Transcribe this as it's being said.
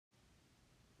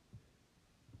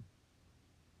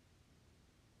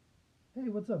Hey,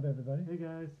 what's up, everybody? Hey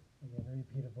guys. Again, a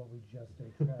repeat of what we just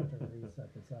did because I have to reset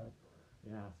this up.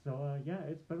 Yeah,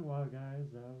 it's been a while, guys.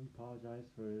 We apologize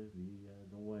for the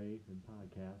delay in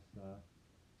podcast.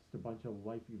 Just a bunch of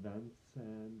life events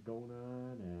and going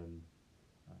on, and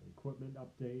equipment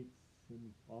updates and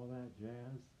all that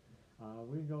jazz.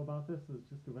 We're gonna go about this as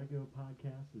just a regular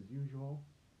podcast as usual.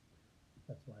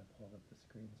 That's why I pulled up the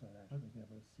screen so I'd actually be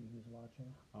able to see who's watching.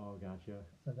 Oh, gotcha.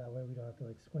 So that way we don't have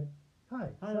to squint. Hi,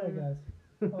 Hi sorry there.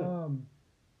 guys.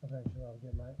 Eventually I'll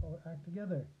get my act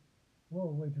together.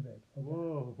 Whoa, way too big. Okay.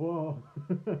 Whoa, whoa.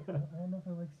 I don't know if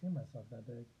I like seeing myself that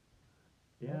big.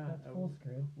 Nope, Yeah. that's full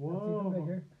screen. That's even Whoa.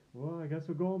 bigger. Well, I guess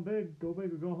we're going big. Go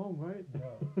big or go home, right?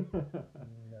 No.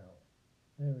 No.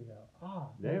 There we go.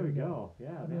 There we go. Yeah,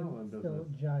 I now mean, I'm in still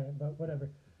business. giant, but whatever.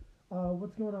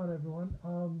 What's going on, everyone?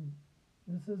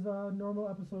 This is a normal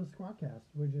episode of Squawkcast.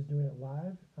 We're just doing it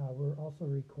live. We're also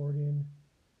recording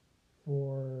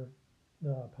for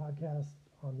the podcast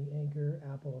on the Anchor,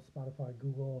 Apple, Spotify,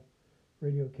 Google,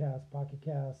 RadioCast,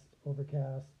 PocketCast,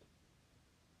 Overcast.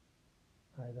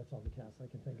 That's all the casts I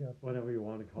can think of. Whatever you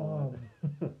want to call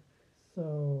it.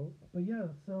 But yeah,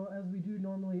 so as we do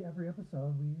normally every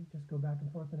episode, we just go back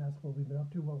and forth and ask what we've been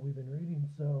up to, what we've been reading.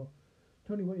 So,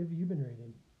 Tony, what have you been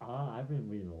reading? I've been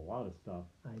reading a lot of stuff.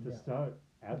 I To know. start,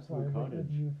 That's why I Absolute went with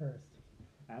Carnage. you first.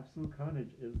 Absolute Carnage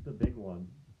is the big one.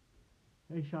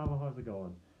 Hey Shava, how's it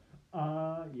going?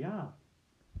 Yeah,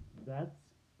 that's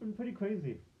been pretty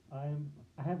crazy. I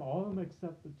have all of them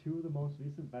except the two of the most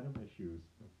recent Venom issues,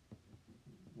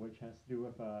 which has to do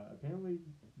with apparently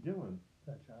Dylan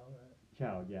That child, right?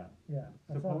 Child. Yeah, Yeah,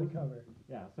 I saw the cover.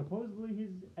 yeah. Supposedly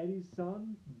he's Eddie's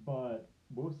son, but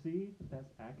we'll see if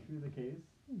that's actually the case.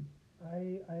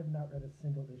 I have not read a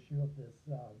single issue of this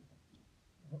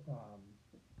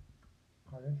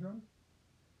Carnage run.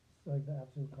 It's like the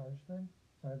Absolute Carnage thing.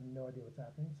 So I have no idea what's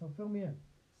happening. So fill me in.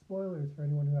 Spoilers for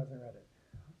anyone who hasn't read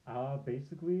it.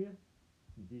 Basically,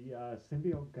 the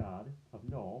symbiote god of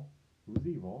Null, who's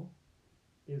evil,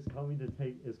 is coming to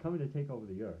take over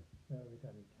the earth. Every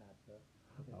time you tap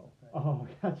Oh, the oh,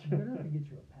 gotcha. I'm gonna have to get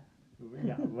you a pad.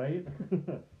 Yeah, right.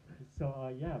 So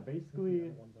yeah, The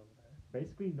other one's over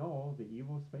basically Null, the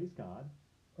evil space god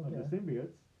there. of the Okay.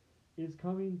 symbiotes, is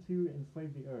coming to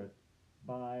enslave the earth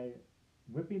by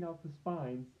ripping out the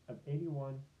spines of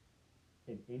anyone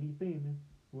and anything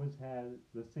who has had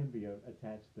the symbiote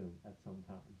attached to them at some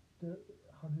time. Do,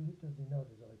 does he know?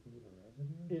 Does it like leave a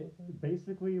residue or something?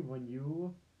 Basically, when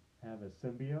you have a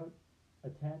symbiote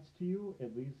attached to you,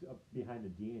 it leaves behind a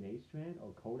DNA strand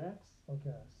or codex.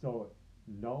 Okay. So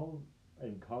Null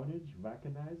and Carnage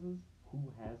recognizes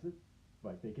who has it,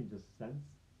 but they can just sense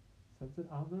it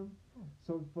on them. Oh.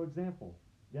 So, for example,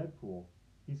 Deadpool,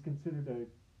 he's considered a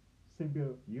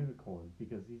symbiote unicorn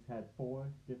because he's had 4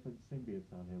 different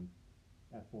symbiotes on him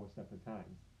at 4 separate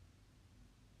times.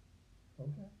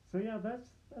 Okay. So yeah, that's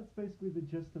basically the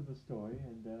gist of the story,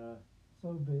 and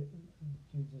So dude's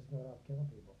just going off killing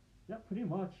people. yeah, pretty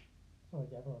much. So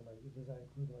like everyone, like does that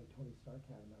include like Tony Stark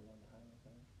had him at one time? I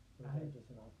think. Or is that just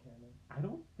an off canon? I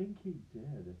don't think he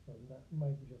did. So that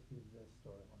might just be this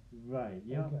storyline. Right.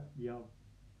 Yeah. Okay. Yeah.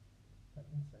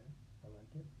 That's insane. I like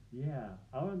it. Yeah.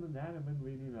 Other than that, I've been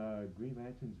reading Green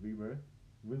Lantern's Rebirth.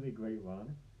 Really great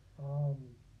run. Um,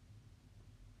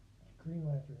 Green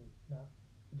Lantern. Now,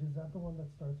 is that the one that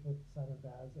starts with Simon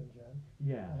Baz and Jen?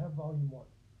 Yeah. I have volume 1.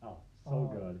 Oh,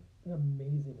 so good. An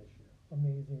amazing issue.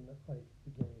 Amazing, like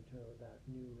beginning to that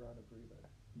new run of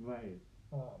Rebirth. Right.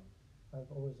 I've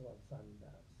always loved Simon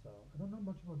Baz, so I don't know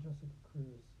much about Jessica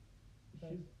Cruz.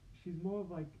 She's more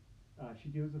of like she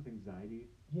deals with anxiety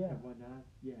Yeah. and whatnot.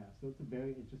 Yeah. So it's a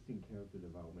very interesting character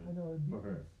development I know for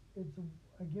her.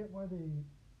 I get why they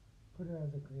put her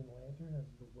as a Green Lantern, as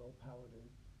the willpower to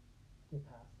get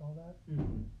past all that.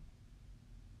 Mm-hmm.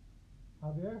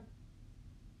 Javier?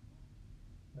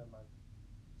 Never mind.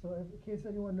 So, in case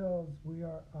anyone knows, we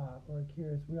are, or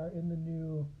curious, we are in the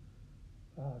new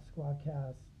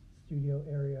Squadcast studio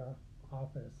area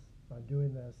office. I'm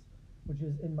doing this, which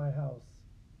is in my house,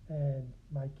 and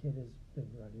my kid has been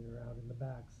running around in the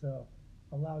back, so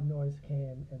a loud noise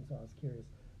came, and so I was curious.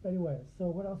 But anyway, so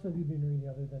what else have you been reading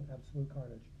other than Absolute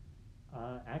Carnage?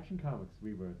 Action Comics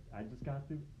Rebirth. I just got up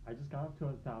to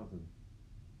 1,000.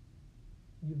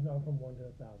 You've gone from 1 to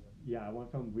 1,000. Yeah, I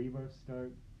went from Rebirth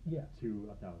start Yeah. to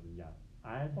 1,000. Yeah,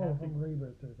 I'd Oh, have from to.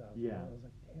 Rebirth to 1,000. Yeah. I was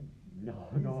like, damn.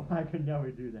 No, I could never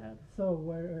do that. So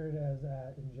where it is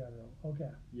at in general.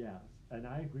 Okay. Yes, and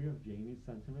I agree with Jamie's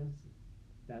sentiments.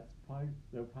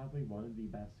 They're probably one of the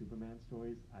best Superman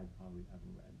stories I've probably ever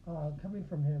read. Coming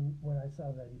from him, when I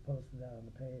saw that he posted that on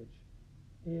the page,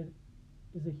 it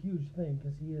is a huge thing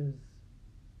because he is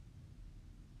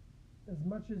as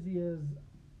much as he is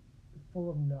full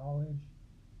of knowledge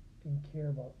and care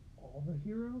about all the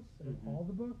heroes and Mhm. all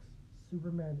the books,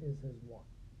 Superman is his one.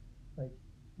 Like,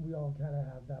 we all kind of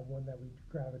have that one that we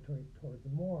gravitate towards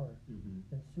more, Mhm.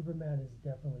 and Superman is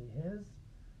definitely his.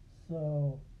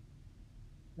 So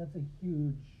that's a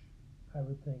huge, I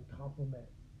would think, compliment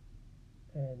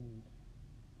and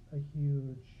a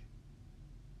huge,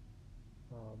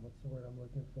 what's the word I'm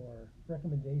looking for?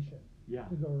 Recommendation Yeah.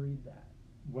 to go read that.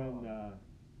 When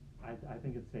I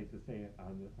think it's safe to say it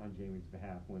on Jamie's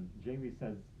behalf, when Jamie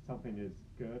says something is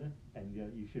good and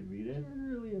you should read it,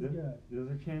 Generally is good. there's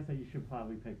a chance that you should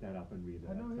probably pick that up and read it.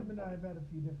 I know at him some and I point. have had a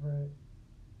few different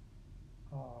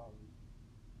um,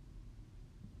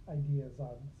 ideas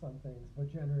on some things, but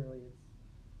generally it's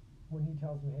when he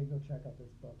tells me, "Hey, go check out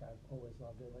this book," I've always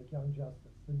loved it. Like Young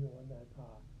Justice, the new one that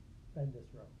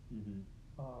Bendis wrote. Mhm.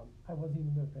 I wasn't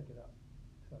even gonna pick it up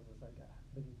because I was just like,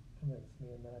 but he convinced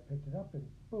me, and then I picked it up, and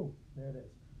boom, there it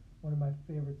is. One of my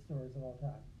favorite stories of all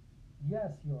time.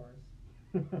 Yes, yours.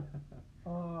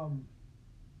 Um,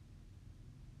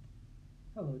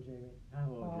 Hello, Jamie.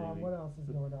 Hello, Jamie. What else is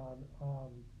going on?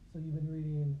 So you've been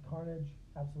reading Carnage,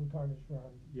 Absolute Carnage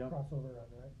run, Yep. crossover run,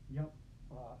 right? Yep.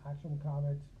 Action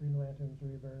Comics, Green Lantern's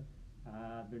Rebirth.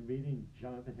 I've been reading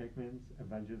Jonathan Hickman's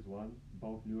Avengers 1,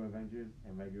 both New Avengers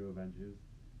and regular Avengers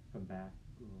from back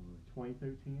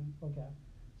 2013. Okay.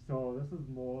 So this is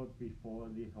more before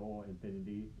the whole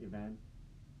Infinity event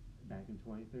back in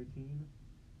 2013.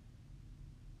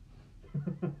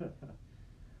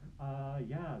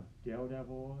 Yeah,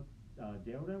 Daredevil.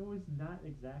 Daredevil is not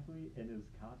exactly in his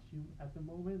costume at the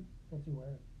moment. What's he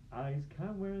wearing? He's kind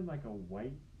of wearing like a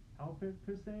white outfit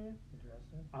per se.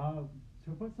 Interesting.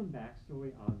 To put some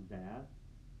backstory on that,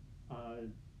 uh,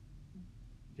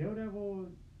 Daredevil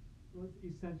was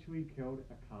essentially killed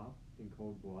a cop in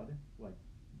cold blood, like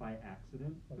by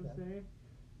accident per Okay. se,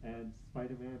 and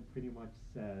Spider-Man pretty much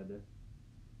said,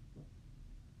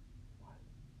 What?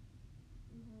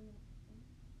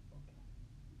 Okay.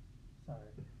 Sorry,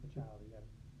 the child again.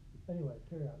 Anyway,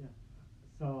 carry on. yeah.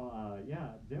 So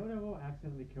yeah, Daredevil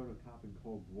accidentally killed a cop in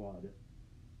cold blood,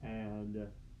 and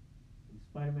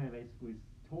Spider-Man basically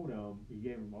told him, he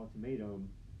gave him an ultimatum,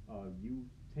 you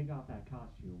take off that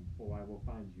costume or I will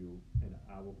find you and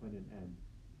I will put an end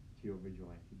to your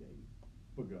vigilante days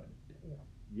for good. Yeah.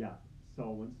 Yeah.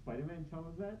 So when Spider-Man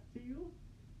tells that to you,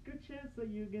 good chance that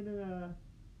you're gonna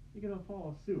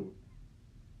follow suit.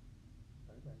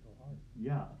 Spider-Man go hard.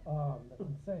 Yeah. That's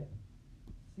insane.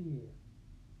 See,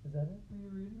 is that it that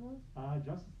you're reading was?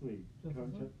 Justice League. Justice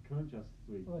League? Current Justice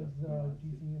League. Like Justice the League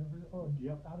DC Odyssey. Universe? Oh,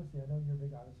 Yep. Odyssey. I know you're a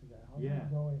big Odyssey guy. How's Yeah.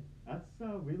 that going? That's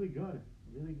really good.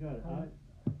 Really good. I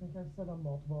think I've said on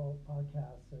multiple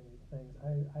podcasts and things,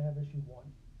 I have issue 1.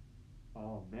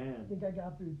 Oh I man. think I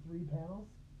got through 3 panels,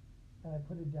 and I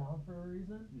put it down for a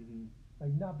reason. Mhm.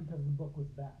 Like, not because the book was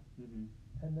bad. Mhm.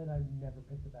 And then I never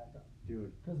picked it back up.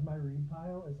 Dude, Because my read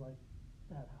pile is like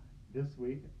that high. this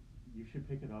week you should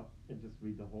pick it up and just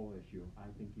read the whole issue. I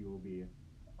think you will be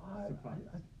surprised.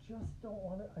 I just don't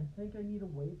want to. I think I need to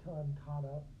wait till I'm caught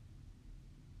up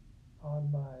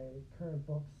on my current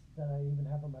books that I even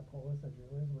have on my pull list at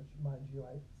Dreamers, which, mind you,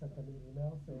 I sent them an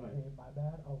email saying, Right. hey, my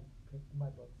bad, I'll pick my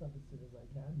books up as soon as I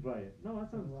can. Right. No,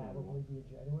 that's It'll understandable. probably be in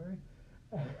January.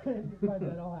 And by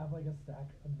then I'll have like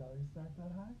another stack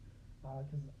that high.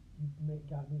 Because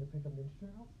got me to pick up Ninja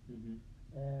Turtles. Mhm.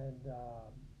 And,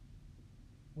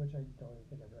 which I don't even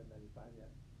think I've read 95 yet.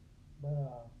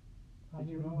 But, how Did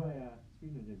you what know are doing?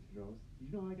 speaking of Ninja Turtles, did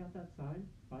you know I got that signed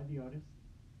by the artist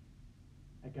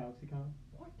at GalaxyCon?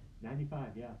 What?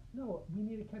 95, yeah. No, we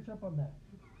need to catch up on that.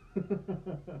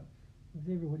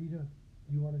 Xavier, what are you doing?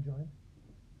 Do you want to join?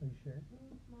 Are you sure?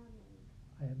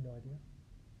 I have no idea.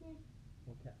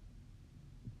 Okay.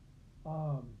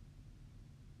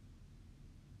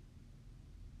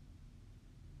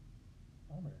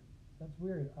 Bummer. That's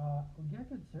weird. We got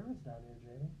good service down here,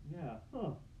 Jamie. Yeah.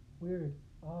 Huh. Weird.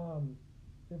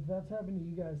 If that's happened to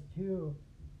you guys too,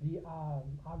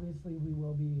 obviously we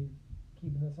will be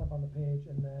keeping this up on the page,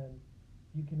 and then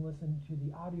you can listen to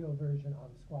the audio version on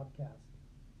Squadcast.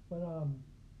 But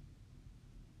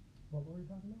what were we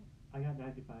talking about? I got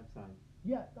 95 signed.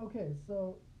 Yeah. Okay.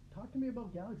 So talk to me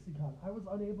about GalaxyCon. I was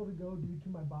unable to go due to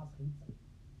my boss hates me.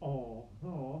 Oh,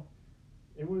 oh.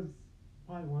 It was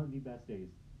probably one of the best days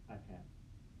I've had,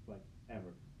 like,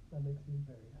 ever. That makes me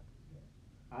very happy to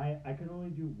hear. I could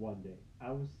only do one day.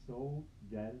 I was so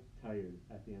dead tired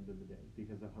at the end of the day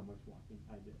because of how much walking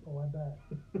I did. Oh, I bet.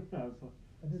 I was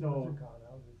I did so WizardCon.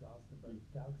 I was exhausted, but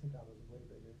GalaxyCon was way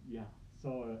bigger. yeah.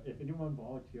 So if anyone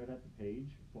volunteered at the page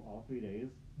for all 3 days,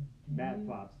 mad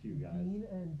props to you guys. Dean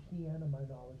and Tian, to my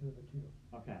knowledge, were the two.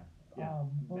 Okay. Yeah.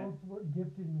 Both were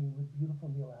gifted me with beautiful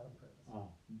Neil Adam prints. Oh,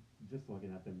 just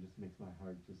looking at them just makes my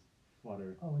heart just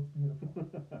flutter. Oh, it's beautiful.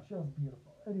 Just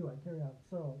beautiful. Anyway, carry on.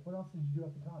 So, what else did you do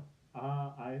at the con?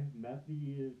 I met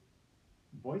the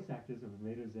voice actors of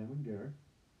Vader Zim and Gur.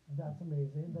 That's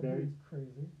amazing. That Very- dude's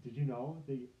crazy. Did you know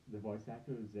the voice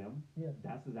actor of Zim? Yeah.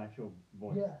 That's his actual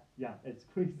voice. Yeah. Yeah, it's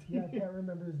crazy. Yeah, I can't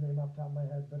remember his name off the top of my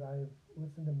head, but I've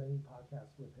listened to many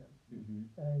podcasts with him. Mm-hmm.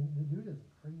 And the dude is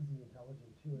crazy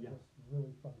intelligent too, and Yeah. just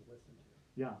really fun to listen to.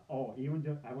 Yeah. Oh, even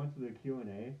I went to the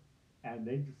Q&A, and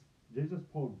they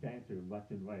just pulled banter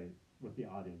left and right with the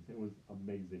audience. It was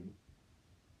amazing.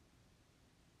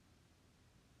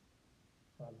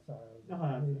 I'm sorry.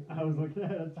 I was looking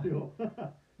at it too.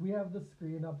 We have the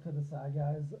screen up to the side,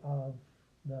 guys, of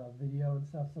the video and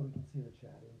stuff, so we can see the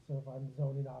chatting. So if I'm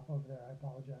zoning off over there, I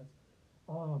apologize.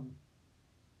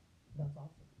 That's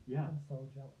awesome. Yeah. I'm so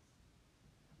jealous.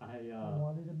 I I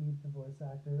wanted to meet the voice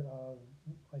actor of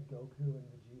like Goku and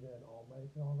Vegeta and All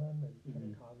Might and all them, and Kevin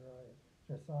Mhm. Conroy.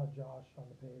 Which I saw Josh on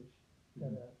the page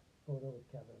get Mhm. a photo with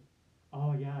Kevin.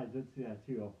 Oh yeah, I did see that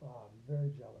too.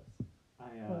 Very jealous.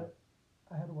 I But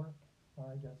I had to work.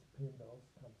 I guess paying bills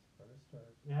comes first. Or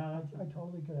yeah, I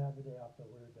totally could have the day off, but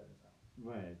we were dead as hell.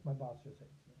 right. My boss just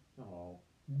hates me. Oh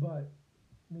But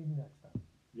maybe next time.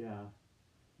 yeah,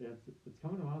 it's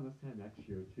coming around this time next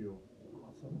year too.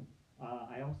 Awesome.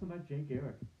 I also met Jay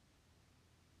Garrick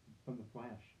from The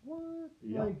Flash. What?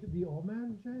 Yeah. Like the old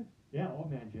man, Jay? Yeah,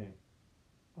 old man Jay.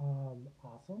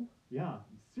 Awesome. Yeah,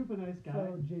 super nice guy.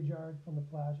 So Jay Jarrett from the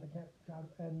Flash,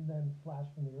 and then Flash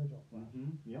from the original Flash,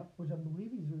 Mm-hmm. Yep. which I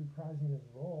believe he's reprising his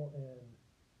role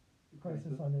in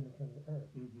Crisis on Infinite Earth.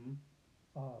 Mm-hmm.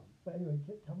 But anyway,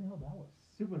 tell me how that was.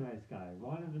 Super nice guy.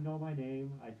 Wanted to know my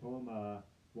name. I told him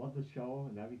loved the show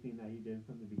and everything that he did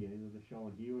from the beginning of the show,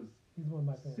 and he was He's one of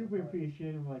my favorite. super parts.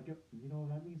 appreciative. Like,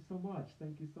 that means so much.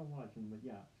 Thank you so much. And like,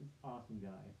 yeah, just awesome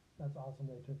guy. That's awesome.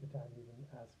 They took the time to even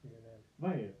ask for your name.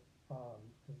 Right.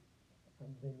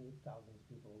 Because they meet thousands of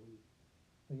people a week.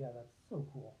 But yeah, that's so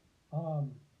cool.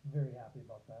 Very happy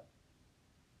about that.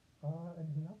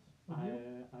 Anything else?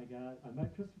 With you? I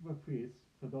met Christopher Priest.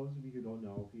 For those of you who don't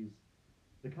know, he's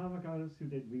the comic artist who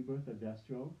did Rebirth of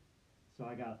Deathstroke. So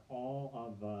I got all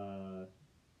of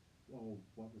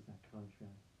what was that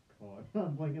contract called?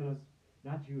 I'm blanking on,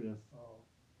 not Judas, Oh.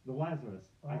 the Lazarus.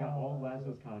 I got all Oh,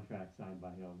 Lazarus Lazarus. contracts signed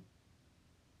by him.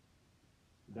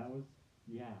 That was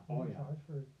yeah. Did Oh you yeah. charge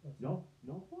for No.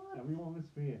 What? Everyone was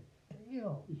free.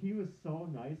 Damn. He was so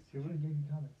nice too. Should've gave you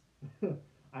comics.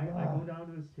 I go down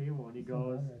to his table and he So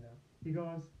goes, mad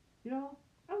right now.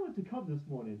 I went to Cub this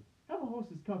morning. Have a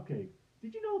Hostess cupcake.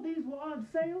 Did you know these were on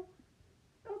sale?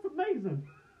 That was amazing.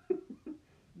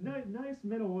 Nice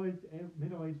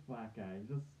middle-aged black guy.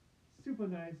 Just super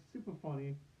nice, super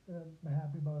funny. I'm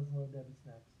happy about his Low Debbie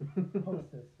snacks.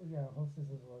 Hostess. Yeah, Hostess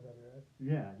is Low Debbie, right?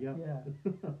 Yeah, yep. Yeah.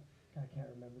 I can't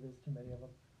remember. There's too many of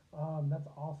them. That's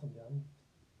awesome, Dan.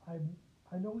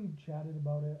 I know we've chatted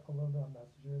about it a little bit on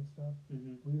Messenger and stuff.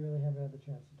 Mhm. We really haven't had the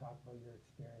chance to talk about your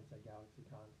experience at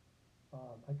GalaxyCon.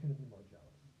 I couldn't be more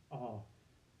jealous. Oh,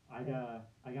 I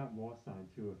got more signed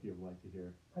too if you'd like to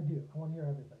hear. I do. I want to hear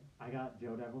everything. I got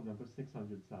Daredevil number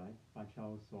 600 signed by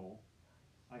Charles Soule.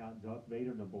 I got Darth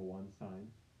Vader number 1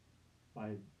 signed by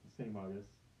the same artist.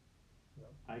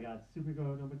 Yep. I got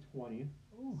Supergirl number 20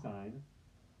 Ooh. signed.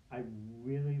 I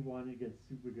really wanted to get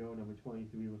Supergirl number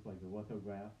 23 with like the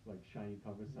lithograph, like shiny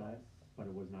cover side, Yes. but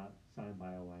it was not signed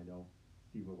by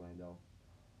Steve Orlando.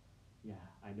 Yeah,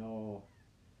 I know.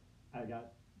 I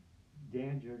got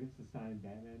Dan Jurgens to sign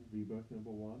Batman Rebirth number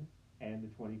 1 and the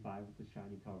 25 with the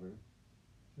shiny cover.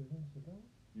 Jurgens did that?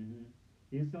 Mm-hmm.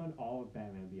 He's done all of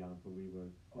Batman Beyond for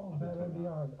Rebirth. Oh, up until Batman now.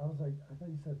 Beyond. I was like, I thought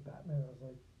you said Batman. I was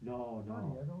like, No,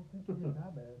 buddy, I no. don't think you did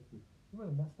Batman. You would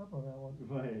have messed up on that one.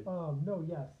 Right. No,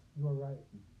 yes, you are right.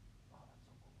 Oh, that's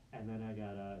so cool. And then I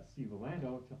got Steve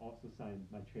Orlando to also sign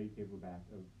my trade paperback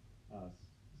of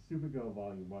Supergirl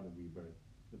Volume 1 of Rebirth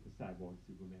with the Cyborg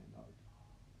Superman art.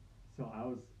 So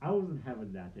I was in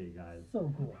heaven that day, guys.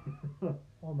 So cool.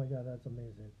 Oh my God, that's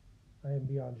amazing. I am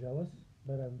beyond jealous,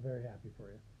 but I'm very happy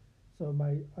for you. So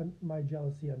my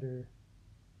jealousy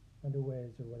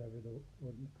underweighs, or whatever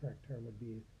what the correct term would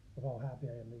be, of how happy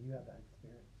I am that you had that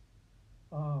experience.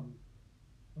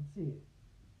 Let's see.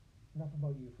 Enough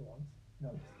about you for once.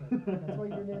 No, just kidding. That's why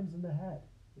your name's in the head.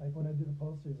 Like when I do the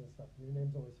posters and stuff, your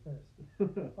name's always first.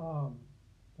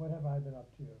 What have I been up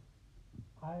to?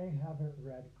 I haven't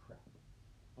read crap.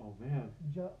 Oh man.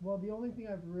 Well, the only thing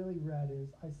I've really read is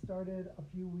I started a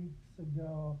few weeks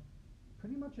ago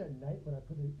pretty much at night when I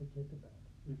put the kid to bed.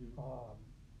 Mhm.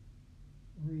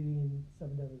 Reading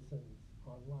Seven Deadly Sins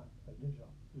online, like digital.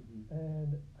 Mhm.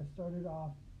 And I started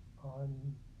off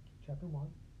on chapter 1,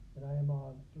 and I am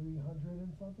on 300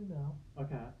 and something now.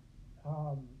 Okay.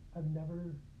 I've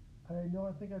never, I know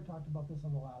I think I talked about this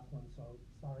on the last one, so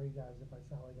sorry guys if I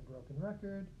sound like a broken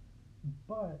record,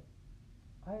 but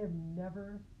I have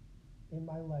never in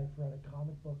my life read a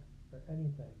comic book or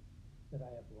anything that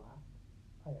I have laughed,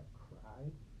 I have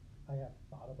cried, I have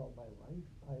thought about my life,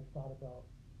 I have thought about,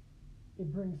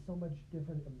 it brings so much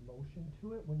different emotion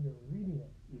to it when you're reading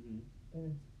it, Mhm. and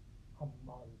it's a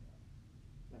manga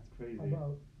That's crazy.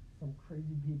 about some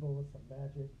crazy people with some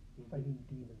magic fighting Mhm.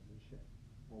 demons and shit.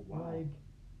 Oh wow. Like,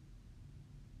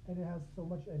 and it has so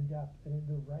much in depth, and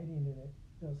the writing in it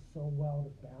does so well to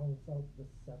balance out the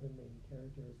 7 main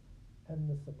characters and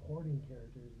the supporting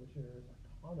characters, which there's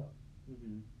a ton of.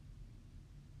 Mhm.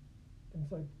 And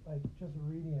so, like just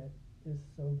reading it is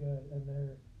so good, and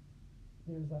there's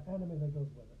an anime that goes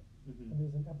with it, Mhm. and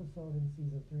there's an episode in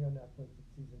season 3 on Netflix.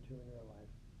 It's season 2 in real life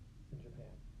in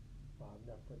Japan.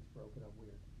 Netflix broke it up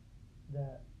weird.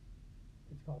 That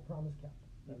it's called Promise Kept.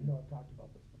 I Mhm. know I've talked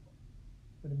about this before,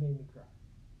 but it made me cry.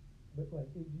 But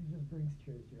like it just brings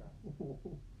tears to your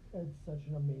eyes. It's such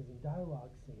an amazing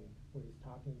dialogue scene where he's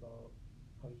talking about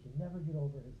how he can never get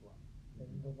over his love and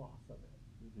Mhm. the loss of it.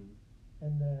 Mhm.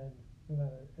 And then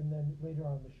and then later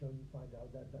on in the show you find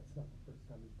out that that's not the first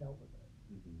time he's dealt with it.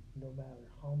 Mhm. No matter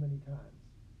how many times,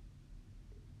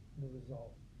 the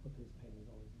result of his pain is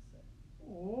always the same.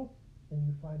 Oh. And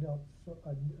you find out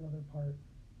another part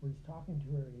where he's talking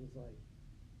to her and he's like,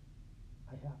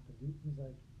 I have to do. He's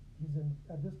like, he's in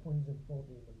at this point he's in full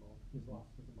demon mode. He's Mhm. lost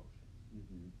his emotions.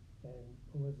 Mhm. And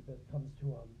Elizabeth comes to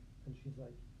him and she's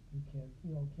like, you can't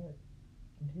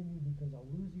continue because I'll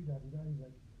lose you. Da da da. He's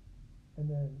like, and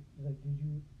then he's like, did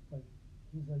you like?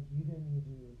 He's like, you didn't need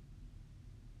to.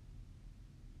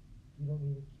 You don't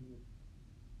need to keep.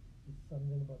 It's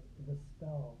something about the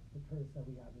spell, the curse that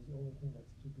we have is the only thing that's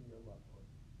keeping your love for me.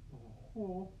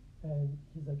 Oh. And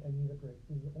he's like, I need a break.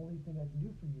 This is the only thing I can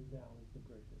do for you now is to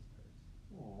break this curse.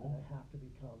 Oh. And I have to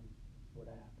become what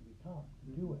I have to become to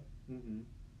do it. Mhm.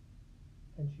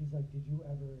 And she's like, did you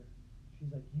ever? She's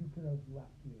like, you could have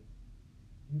left me.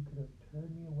 You could have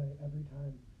turned me away every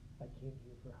time I came to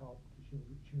you for help because she was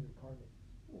reincarnated.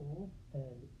 Oh.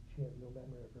 And she has no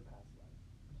memory of her past life,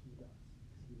 but he does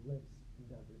because he lives and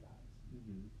never dies.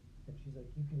 Mhm. And she's like,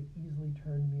 you could have easily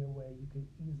turned me away. You could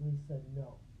easily said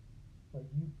no. Like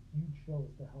you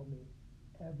chose to help me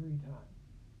every time.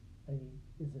 And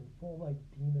he is in full like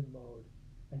demon mode,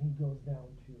 and he goes down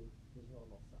to his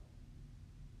normal self.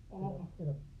 Oh. In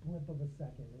a blip of a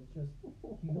second, it's just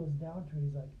he goes down to it.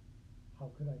 He's like,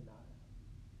 how could I not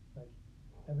have? Like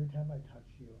every time I touch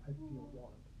you, I feel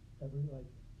warmth.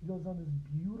 He goes on this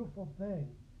beautiful thing,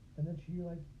 and then she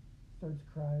like starts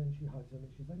crying and she hugs him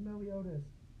and she's like Meliodas.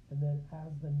 And then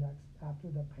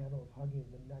after the panel of hugging,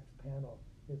 the next panel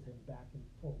is him back in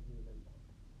full demon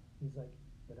mode. He's like,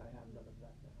 but I have none of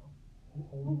that now. The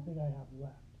only thing I have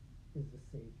left is to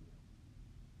save you.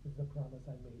 Is the promise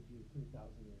I made you 3,000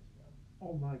 years ago.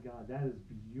 Oh my God, that is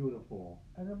beautiful.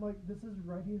 And I'm like, this is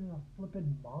writing in a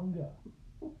flippin' manga.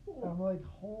 And I'm like,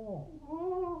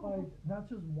 like not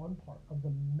just one part of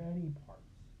the many parts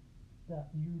that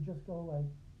you just go like,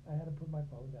 I had to put my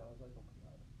phone down. I was like, oh my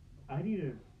God. I need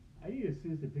to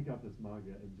seriously pick up this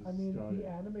manga and just I mean, start the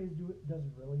it. animes does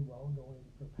really well going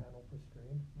for panel for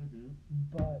screen, Mhm.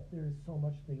 but there's so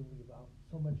much they leave out,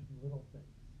 so much little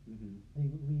things Mhm. they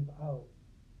leave out,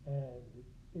 and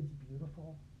it's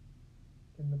beautiful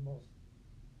in the most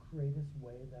greatest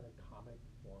way that a comic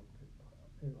form could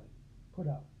put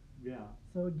out. Yeah.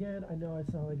 So again, I know I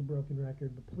sound like a broken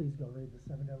record, but please go read the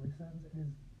Seven Deadly Sins. It is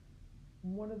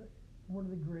one of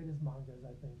the greatest mangas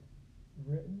I think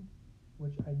written,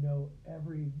 which I know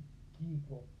every geek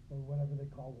will or whatever they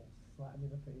call will slap me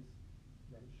in the face.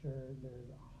 And I'm sure there's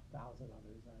 1,000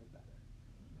 others that are better,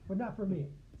 but not for me.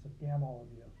 So damn all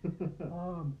of you.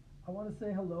 I want to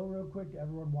say hello real quick to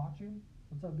everyone watching.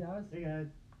 What's up, guys? Hey guys.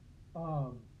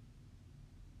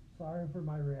 Sorry for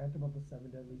my rant about the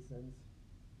Seven Deadly Sins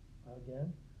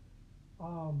again.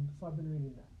 So I've been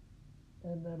reading that.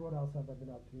 And then what else have I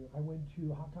been up to? I went to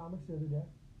Hot Comics the other day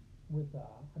with,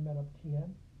 I met up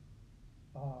Tien.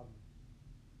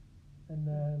 And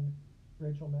then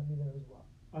Rachel met me there as well.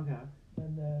 Okay.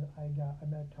 And then I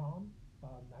met Tom,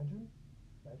 Nigel.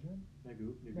 Nagu.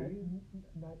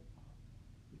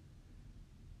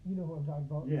 You know who I'm talking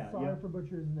about. Yeah. Sorry for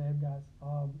butchering his name, guys.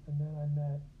 And then I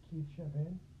met Keith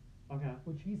Champagne. Okay.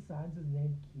 Which he signs his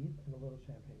name Keith in a little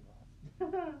champagne glass,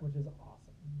 which is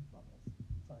awesome levels.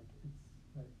 It's like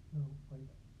No, like,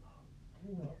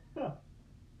 hang on.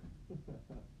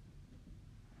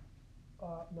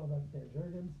 No, that's Dan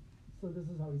Jurgens. So this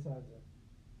is how he signs it.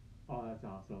 Oh, that's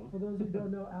awesome. For those who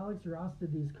don't know, Alex Ross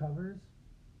did these covers,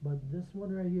 but this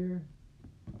one right here,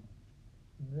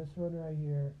 this one right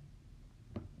here,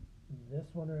 this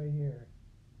one right here,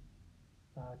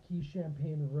 Key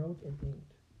Champagne wrote and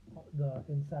inked the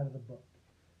inside of the book.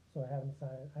 So I have him sign.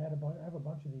 I have a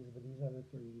bunch of these, but these are the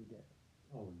three he did.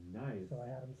 Oh, nice. So I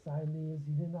had him sign these.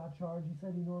 He did not charge. He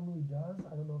said he normally does.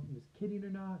 I don't know if he was kidding or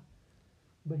not,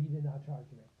 but he did not charge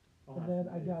me. Oh, And that's then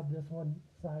I nice. got this one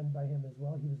signed by him as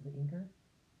well. He was the inker.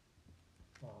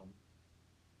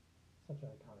 Such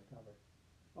an iconic cover.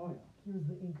 Oh, yeah. He was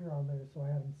the inker on there, so I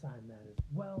had him sign that as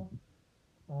well.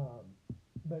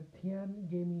 But Tien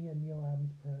gave me a Neil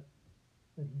Adams print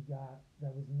that he got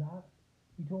that was not.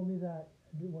 He told me that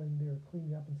when they were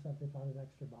cleaning up and stuff, they found an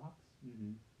extra box,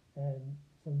 Mm-hmm. and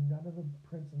so none of the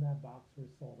prints in that box were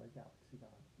sold at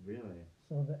GalaxyCon. Really?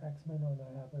 So the X-Men one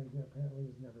I have right here apparently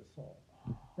was never sold.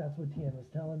 That's what Tien was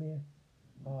telling me.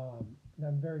 And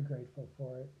I'm very grateful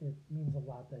for it. It means a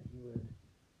lot that he would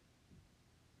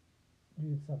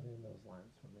do something in those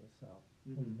lines for me. So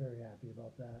I was Mhm. very happy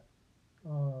about that.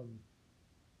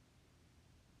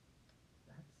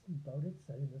 That's about it.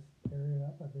 Setting this area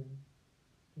up. I've been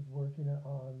just working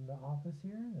on the office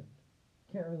here, and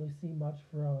can't really see much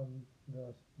from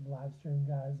the live stream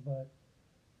guys, but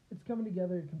it's coming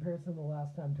together in comparison to the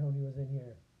last time Tony was in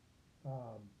here.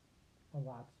 A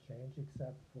lot's changed,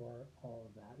 except for all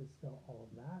of that is still all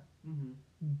of that. Mm-hmm.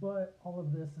 But all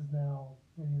of this is now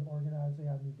getting organized. We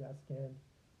have a new desk in.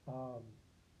 A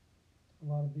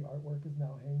lot of the artwork is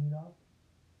now hanging up.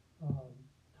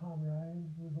 Tom Ryan,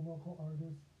 who is a local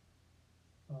artist,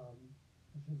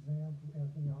 Shazam from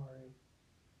Anthony Hari,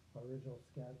 original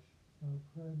sketch,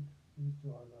 print. These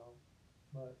two are though,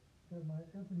 but got my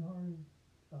Anthony Hari,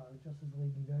 Justice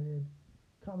League United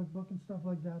comic book and stuff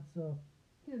like that. So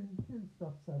getting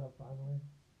stuff set up finally.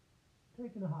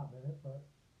 Taking a hot minute, but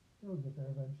it'll get there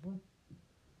eventually.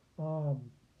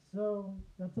 So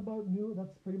that's about new.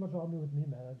 That's pretty much all new with me,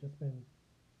 man. I've just been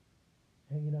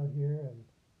hanging out here and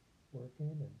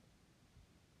working and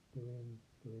doing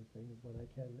things when I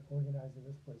can, organizing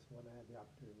this place when I have the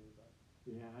opportunity. But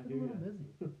Yeah, I it's do. been a little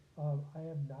busy. I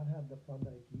have not had the fun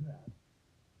that you had.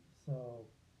 So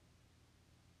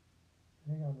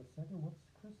hang on a second. What's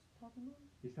Chris talking about?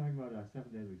 He's talking about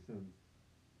Seven Deadly Sins.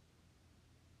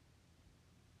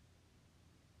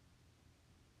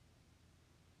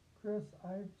 Chris,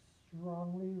 I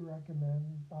strongly recommend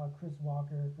Chris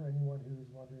Walker for anyone who's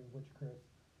wondering which Chris.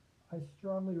 I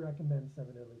strongly recommend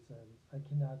Seven Deadly Sins. I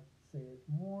cannot say it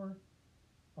more.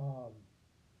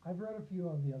 I've read a few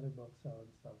of the other books and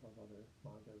stuff of other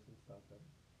mangas and stuff, and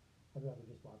I'd rather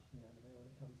just watch the anime when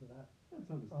it comes to that. That's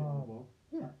understandable.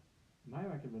 Yeah. My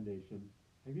recommendation: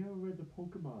 have you ever read the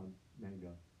Pokemon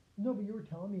manga? No, but you were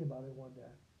telling me about it one day.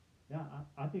 Yeah,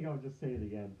 I think I'll just say it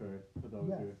again for those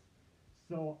Yes. who.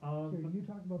 So Here, you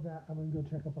talk about that. I'm gonna go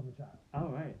check up on the child.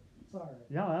 all right. Sorry.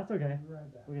 Yeah, that's okay. Be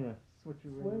right back. We're gonna switch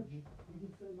you around. Switch. You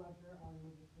can sit in my chair. I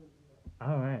will just switch you up.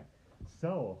 All right.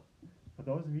 So, for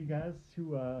those of you guys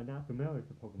who are not familiar with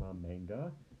the Pokemon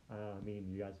manga, I mean,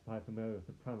 you guys are probably familiar with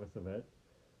the premise of it,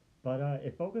 but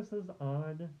it focuses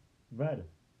on red,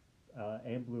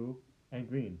 and blue, and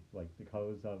green, like the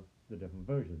colors of the different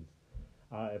versions.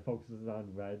 It focuses on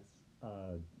Red's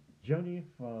journey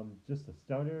from just a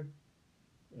starter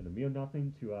in a mere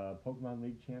nothing to a Pokemon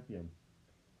League champion.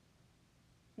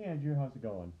 Hey Andrew, how's it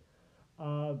going?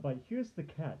 But here's the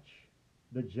catch.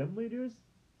 The gym leaders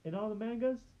in all the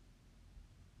mangas,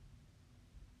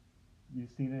 you've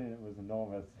seen it, it was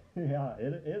enormous. Yeah,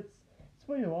 it's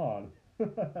pretty long.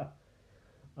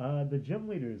 The gym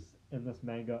leaders in this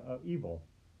manga are evil.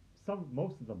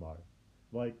 Most of them are.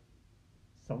 Like,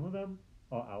 some of them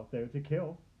are out there to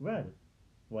kill Red.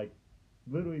 Like,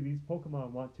 literally these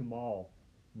Pokemon want to maul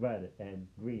Red and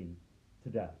Green to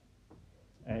death.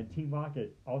 And Team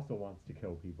Rocket also wants to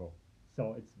kill people.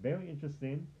 So it's very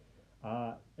interesting.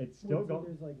 It's still Wait, so going.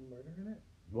 there's like murder in it?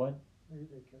 What?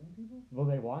 They're killing people? Well,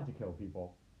 they want to kill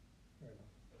people.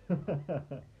 Fair enough.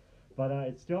 But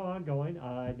it's still ongoing.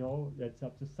 I know it's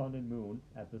up to Sun and Moon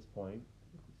at this point.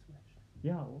 Look, we switched.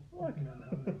 Yeah, look.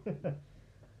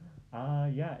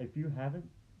 Yeah, if you haven't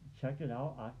checked it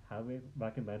out, I highly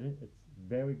recommend it. It's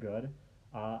very good.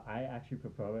 I actually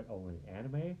prefer it over the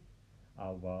anime.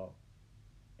 Well,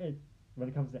 when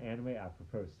it comes to anime, I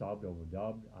prefer subbed over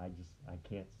dubbed. I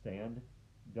can't stand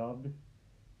dubbed.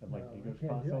 And like No, English I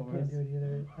can't crossovers. do it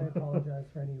either. I apologize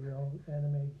for any real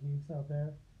anime geeks out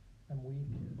there. I'm weak.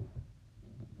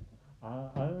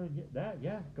 Other than that,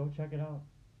 yeah, go check it out.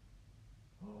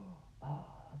 Oh,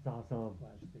 that's awesome.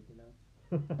 Flash sticky notes.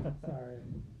 Sorry,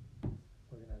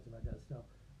 organizing my desk still.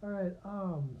 All right.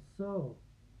 So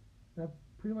that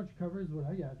pretty much covers what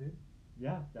I got, dude.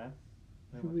 Yeah, that's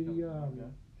pretty Should much we covers what I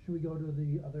got. should we go to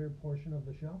the other portion of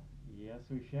the show? Yes,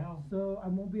 we shall. So I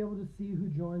won't be able to see who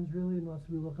joins really unless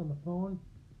we look on the phone.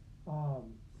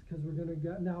 Because we're gonna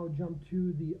now jump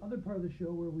to the other part of the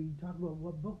show where we talk about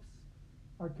what books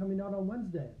are coming out on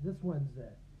Wednesday, this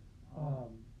Wednesday. Oh.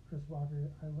 Chris Walker,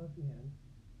 I love Ian.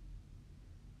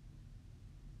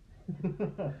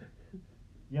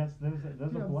 Yes, there's Yeah, a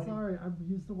I'm bloody. sorry. I'm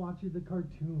used to watching the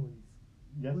cartoons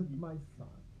Yes, with my son.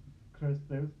 Chris,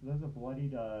 there's a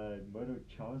bloodied murdered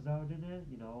Charizard in it.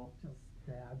 You know, Just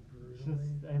stabbed just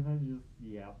brutally. and then just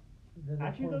yeah. Then they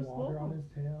Actually, pour those water on Slowpoke. his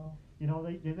tail. You know,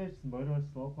 they just murder a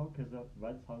Slowpoke because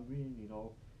Red's hungry and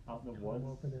out in the Cut woods. him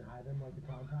open and hide him like a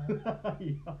Tauntaun.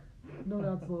 Yeah. No,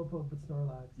 not Slowpoke, but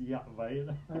Snorlax. Yeah, right.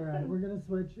 All right, we're gonna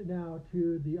switch now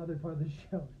to the other part of the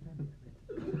show. God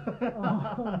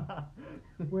damn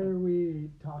it. Where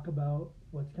we talk about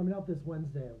what's coming out this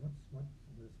Wednesday. What's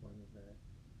this Wednesday?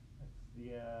 That's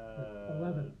the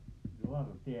 11th.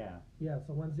 11th, yeah. Yeah,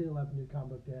 so Wednesday 11th, New Comic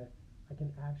Book Day. I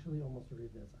can actually almost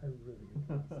read this. I really need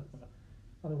glasses.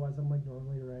 Otherwise, I'm like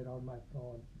normally right on my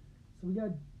phone. So we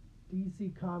got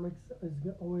DC Comics is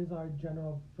always our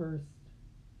general first,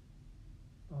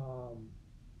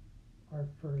 our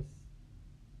first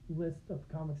list of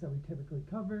comics that we typically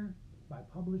cover by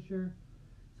publisher.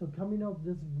 So coming up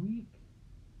this week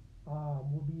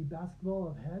will be Basketball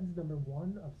of Heads,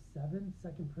 #1 of 7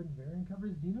 second print variant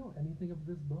covers. Do you know anything of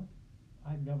this book?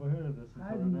 I've never heard of this until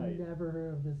I've tonight. never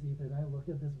heard of this either, and I look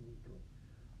at this weekly,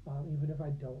 even if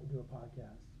I don't do a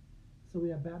podcast. So we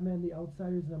have Batman the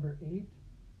Outsiders #8.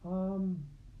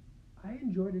 I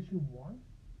enjoyed issue 1.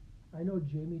 I know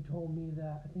Jamie told me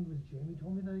that, I think it was Jamie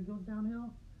told me that it goes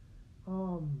downhill.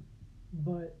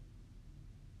 But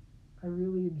I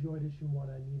really enjoyed issue 1.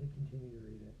 I need to continue to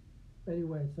read it.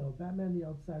 Anyway, so Batman the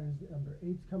Outsiders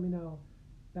 #8's coming out.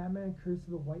 Batman Curse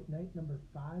of the White Knight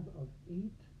 #5 of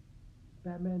 8.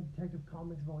 Batman Detective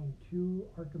Comics Volume 2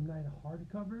 Arkham Knight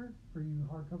hardcover for you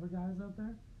hardcover guys out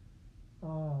there.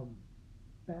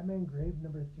 Batman Grave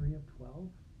 #3 of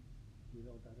 12. Do you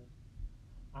know what that is?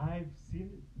 I've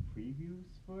seen previews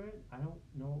for it. I don't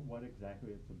know what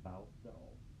exactly it's about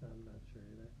though. I'm not sure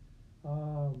either.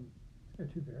 It's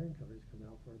got 2 variant covers coming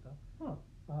out for it though. Huh.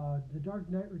 The Dark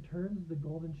Knight Returns, The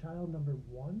Golden Child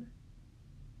 #1.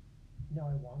 Now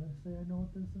I want to say I know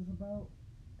what this is about,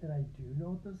 and I do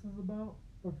know what this is about,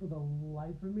 but for the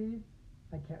life of me,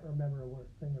 I can't remember a word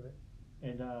thing of it.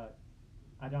 And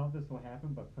I doubt this will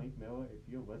happen, but Frank Miller, if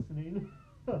you're listening,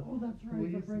 Oh, that's right,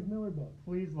 it's a Frank Miller book.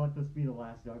 Please let this be the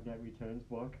last Dark Knight Returns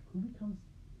book. Who becomes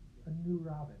a new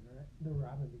Robin, right? The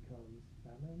Robin becomes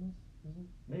Batman in this, is it?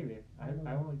 Maybe. I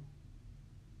only.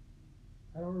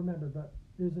 I don't remember, but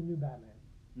there's a new Batman.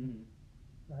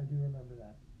 Mm-hmm. I do remember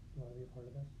that. You want to be a part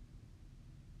of this?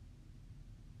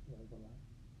 You want to go live?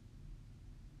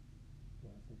 You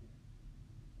want to sit here?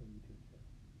 Or YouTube shit?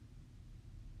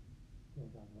 You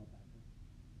want to talk about Batman?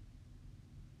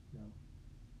 No?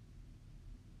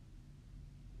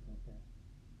 Okay.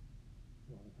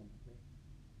 You want to come with me?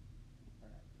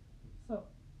 Alright.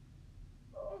 So,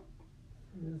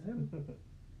 here's him.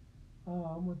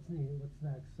 What's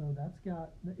next? So that's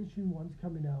got, the issue 1's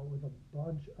coming out with a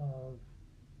bunch of,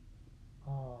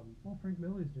 well, Frank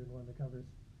Miller's doing one of the covers.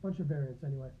 Bunch of variants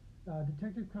anyway.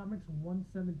 Detective Comics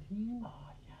 117.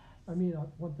 Oh, yes. I mean,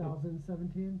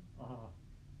 1017.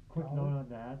 Quick note on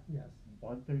that. Yes.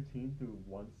 113 through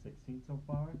 116 so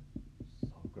far.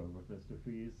 So good with Mr.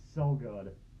 Freeze. So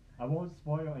good. I won't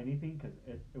spoil anything because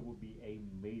it would be a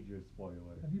major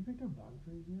spoiler. Have you picked up Von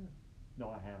Freeze yet?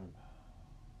 No, I haven't.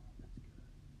 That's good.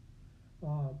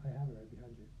 I have it right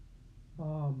behind you.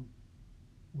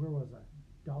 Where was I?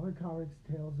 Dollar Comics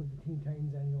Tales of the Teen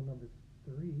Titans Annual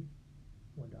 #3,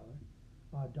 $1.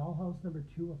 Dollhouse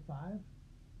 #2 of 5.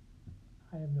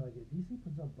 I have no idea. DC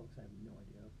puts out books I have no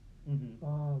idea of.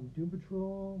 Mm-hmm. Doom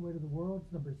Patrol, Weight of the Worlds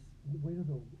Worlds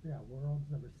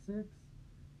 #6.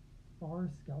 Far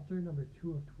Skelter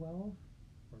 #2 of 12,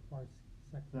 or Far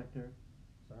Sector.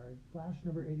 Sorry. Flash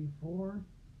 #84.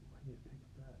 I need to pick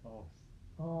up that. Oh.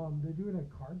 They're doing a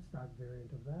cardstock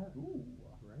variant of that. Ooh.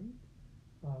 Right?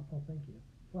 Oh, thank you.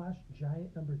 Flash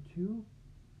Giant #2.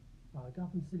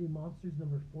 Gotham City Monsters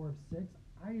 #4 of 6.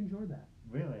 I enjoy that.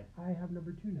 Really? I have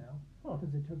 #2 now Huh.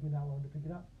 because it took me that long to pick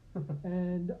it up,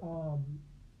 and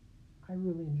I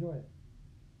really enjoy it.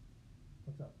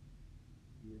 What's up?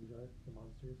 You enjoy the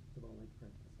monsters? It's about like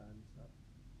Frankenstein and stuff.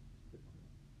 It's pretty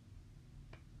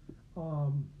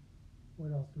cool.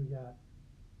 What else do we got?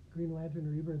 Green Lantern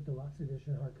Rebirth Deluxe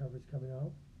Edition hardcover's coming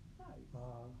out. Nice.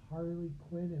 Harley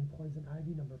Quinn and Poison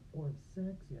Ivy number 4 of 6.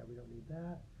 Yeah, we don't need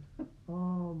that.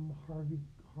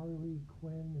 Harley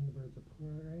Quinn and the Birds of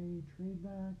Prey trade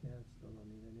back. Yeah, still don't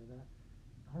need any of that.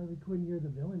 Harley Quinn Year of the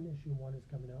Villain issue 1 is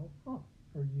coming out. Huh.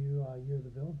 For you Year of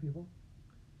the Villain people.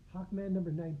 Hawkman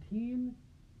number 19.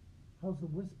 House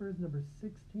of Whispers number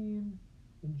 16.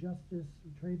 Injustice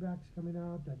trade backs coming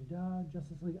out.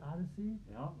 Justice League Odyssey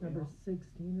number 16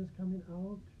 is coming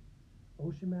out.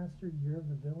 Ocean Master Year of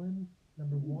the Villain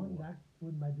number 1. That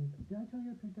would might be. Did I tell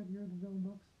you I picked up Year of the Villain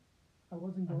books? I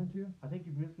wasn't going to. I think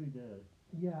you briefly did.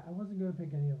 Yeah, I wasn't going to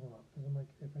pick any of them up because I'm like,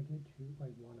 if I get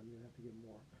one, I'm going to have to get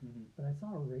more. Mm-hmm. But I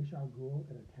saw a Ra's al Ghul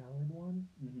and a Talon one,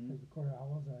 Mm-hmm. like the Quarter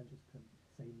Owls, and I just couldn't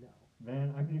say no.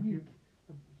 Man, I'm weak.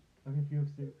 I'm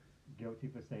confused, guilty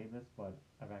for saying this, but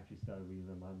I've actually started reading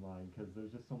them online because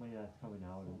there's just so many that's coming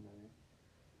out. So And many.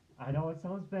 I know it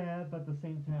sounds bad, but at the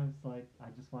same time, it's like I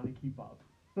just want to keep up.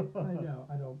 I know.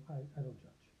 I don't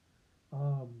judge.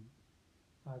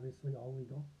 Obviously all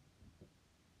legal.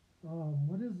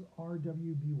 What is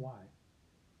RWBY?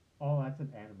 Oh, that's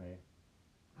an anime.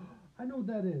 I know what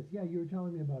that is. Yeah, you were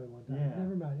telling me about it one time. Yeah.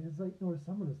 Never mind. It's like, or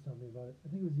someone was telling me about it. I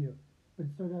think it was you. But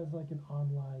it started as like an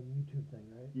online YouTube thing,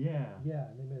 right? Yeah. Yeah,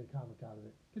 and they made a comic out of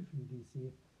it. Good for you,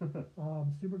 DC.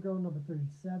 Supergirl number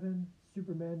 37.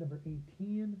 Superman number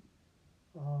 18.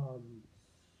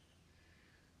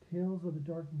 Tales of the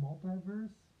Dark Multiverse.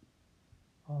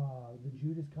 The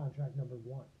Judas Contract number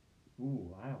 1.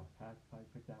 Ooh, I'll probably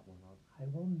pick that one up. I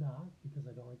will not because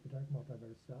I don't like the Dark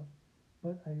Multiverse stuff.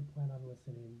 But I plan on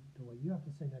listening to what you have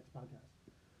to say next podcast.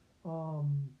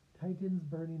 Titans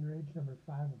Burning Ridge number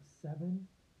 5 of 7.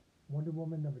 Wonder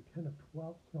Woman number 10 of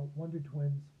 12. No, Wonder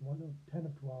Twins 10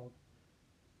 of 12.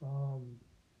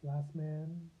 Last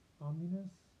Man Omnibus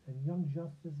and Young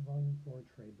Justice Volume 4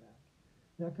 trade back.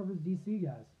 That covers DC,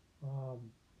 guys.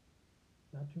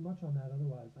 Not too much on that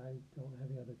otherwise. I don't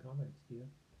have any other comics, do you?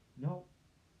 No,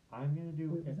 I'm gonna do.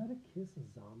 Wait, was that a Kiss a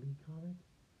Zombie comic?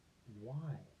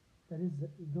 Why? That is.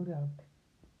 Go down.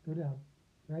 Go down.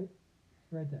 Right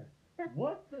there.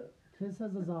 What the? Kiss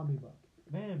has a zombie book.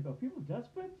 Man, are people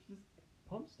desperate to just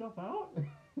pump stuff out?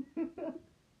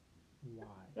 Why?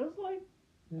 It's like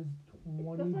There's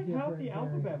 20 that's like different half the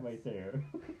alphabet variants. right there.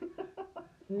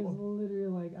 There's literally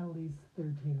like at least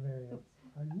 13 variants.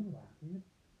 Are you laughing?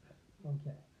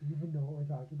 Okay. Do you even know what we're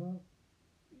talking about?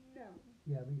 No.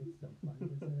 Yeah, but it's still fun,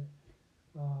 isn't it?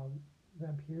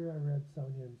 Vampire, I read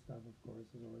Sonya and stuff, of course,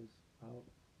 is always out.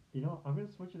 You know, I'm gonna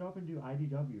switch it up and do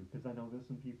IDW because I know there's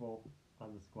some people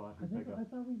on the squad who pick I up.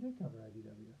 thought we did cover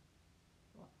IDW.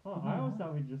 Oh, Did we I always not?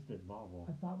 thought we just did Marvel.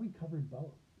 I thought we covered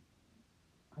both.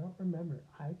 I don't remember.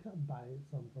 I could buy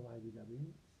some from IDW.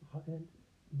 And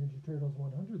Ninja Turtles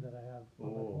 100 that I have on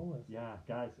my pull Oh, list. yeah,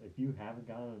 guys, if you haven't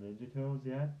gotten on Ninja Turtles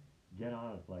yet, get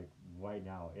on it like right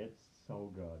now. It's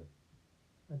so good.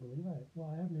 I believe I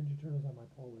have Ninja Turtles on my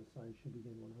pull list, so I should be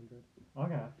getting 100.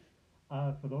 Okay.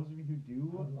 For those of you who do,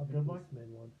 I love good the luck.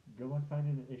 Beastmen one. Good luck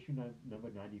finding an issue number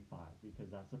 95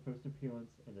 because that's the first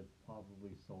appearance and it's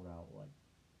probably sold out like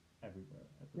everywhere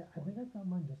at this Yeah, I point. think I found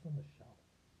mine just on the shelf.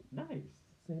 Nice.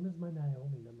 Same as my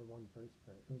Naomi number 1 first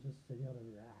print. It was just sitting on a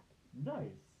rack.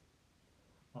 Nice.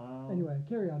 Anyway,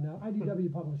 carry on now.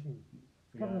 IDW Publishing.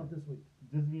 It's coming Yeah. out this week.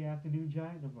 Disney Afternoon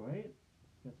Giant number 8.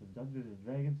 Got some Dungeons and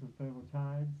Dragons from Feral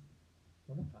Tides.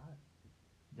 1 of 5.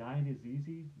 Dying is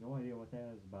Easy. No idea what that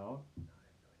is about. No, I have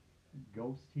no idea.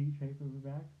 Ghost Tea trade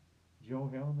paperback. Joe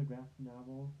Hill, the graphic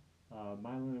novel.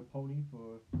 My Little Pony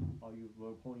for all you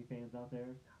Little Pony fans out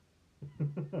there.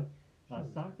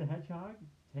 Sonic the Hedgehog,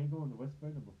 Tango and the Whisper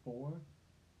number 4.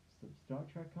 Some Star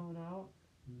Trek coming out.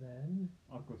 Then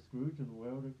Uncle Scrooge and the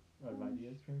World of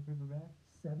Ideas trade paperback.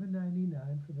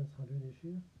 $7.99 for this 100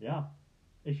 issue. Yeah.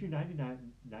 Issue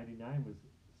 99 was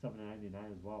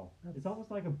 $7.99 as well. That's- It's almost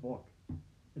like a book.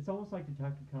 It's almost like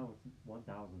Detective Comics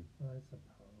 1000. I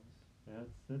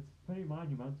suppose. It's pretty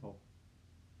monumental.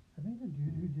 I think the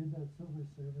dude who did that Silver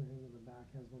Surfer hang in the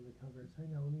back has one of the covers.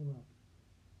 Hang on, let me look.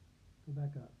 Go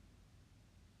back up.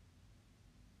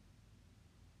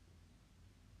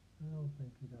 I don't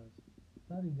think he does.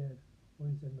 Thought he did. Well,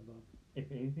 he's in the book. If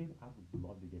anything, I would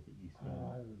love to get the Eastman.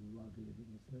 Oh, I would love to get the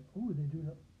Eastman. Oh, they do.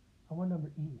 I want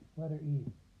number E. Letter E.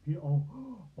 Oh,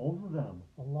 both of them.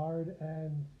 Allard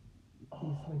and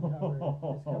Eastman cover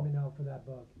is coming out for that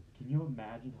book. Can you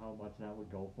imagine how much that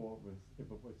would go for if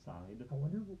it was signed? I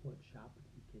wonder what shop would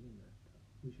be getting that though.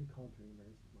 We should call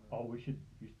Dreamers tomorrow. Oh, we should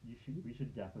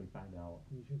definitely find out.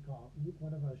 You should call.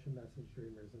 One of us should message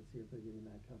Dreamers and see if they're getting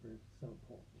that cover. So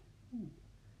pull.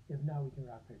 If not, we can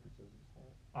rock paper scissors for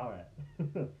it. All right.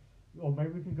 Or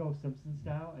maybe we can go Simpson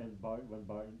style and Bart when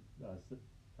Barton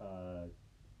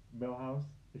Millhouse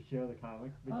to share the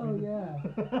comic Oh, between yeah.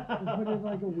 them. Just put it in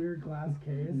like a weird glass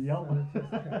case. Yup. So it just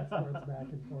transports back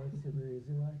and forth super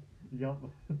easy like. Yup.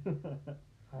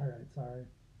 Alright, sorry.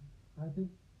 I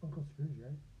think Uncle Scrooge,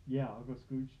 right? Yeah, Uncle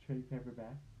Scrooge trade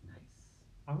paperback. Nice.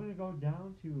 I'm gonna go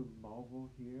down to Marvel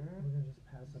here. We're gonna just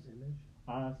pass up Image.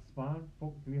 Spawn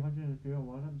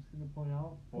 301. I'm just gonna point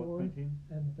out fourth printing.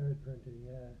 And third printing,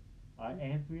 yeah.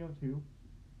 And 302.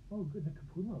 Oh, good. The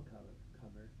Capullo cover.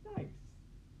 Nice.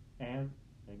 And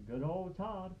good old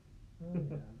Todd. Oh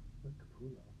yeah, with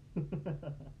Capullo.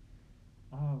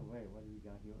 Oh wait, what do we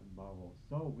got here in Marvel?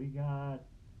 So we got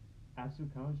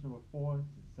Absolute Carnage #4.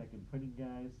 It's the second printing,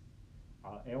 guys.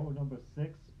 Arrow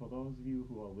 #6. For those of you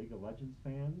who are League of Legends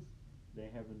fans, they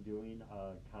have been doing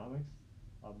comics,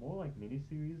 more like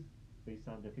miniseries based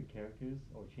on different characters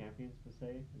or champions per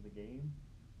se in the game.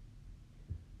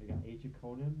 We got Age of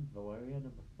Conan, Valeria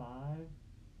 #5.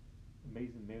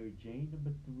 Amazing Mary Jane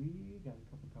 #3. Got a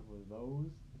couple of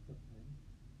those. That's a thing.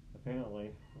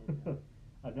 Apparently. Okay.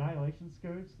 Annihilation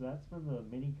Scourge, so that's from the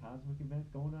mini cosmic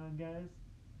event going on, guys.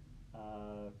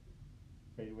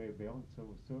 Fadeaway Veil and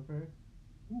Silver Surfer.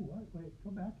 Ooh, what? Wait, go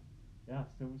back. Yeah,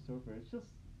 Silver Surfer. It's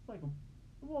like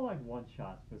more like one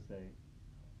shots per se.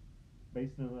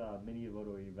 Based on a mini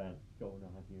little event going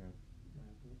on here. Might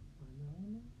have to find that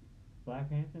one now. Black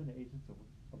Panther and the Agents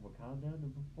of Wakanda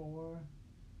 #4.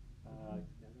 That has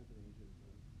an agent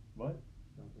What?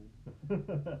 something.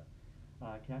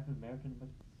 Captain America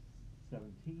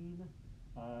 #17.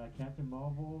 Captain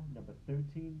Marvel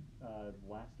 #13.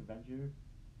 Last Avenger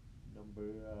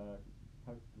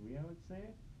part 3, I would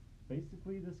say.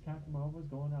 Basically, this Captain Marvel is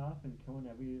going off and killing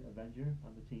every Avenger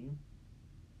on the team.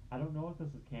 I don't know if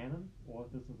this is canon or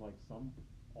if this is like some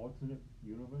alternate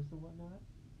universe or whatnot.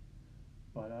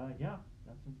 But yeah,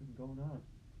 that's what's been going on.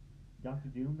 Doctor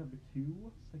Doom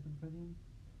 #2, second printing.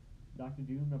 Doctor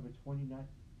Doom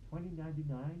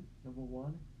 #2099,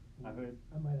 #1. I've heard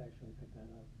I might actually pick that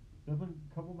up. there's been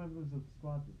a couple members of the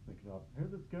squad that's picked it up. I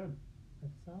heard it's good. I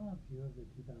saw a few of the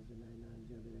 2009s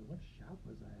the other day. What shop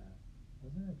was I at?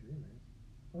 Wasn't at Dreamers.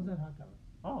 I was at Hot Comics.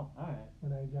 Oh, alright.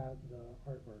 When I got the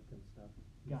artwork and stuff. The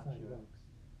signed Gotcha. books.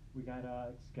 We got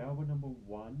Excalibur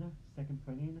 #1, second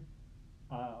printing.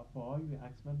 For all you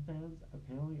X-Men fans,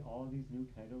 apparently all of these new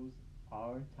titles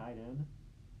are tied in.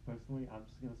 Personally, I'm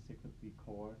just gonna stick with the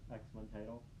core X-Men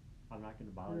title. I'm not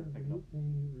gonna bother picking up. They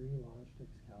relaunched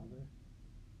Excalibur.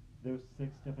 There's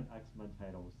 6 different X-Men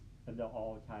titles, and they're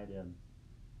all tied in.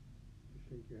 Just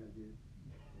shake your head, dude.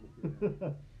 Shake your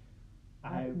head.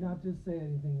 I not to say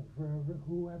anything for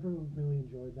whoever really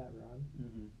enjoyed that run.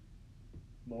 Mm-hmm.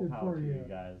 More Good power for to you. you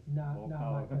guys. Not More my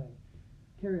power. thing.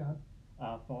 Carry on.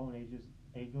 Fallen Angels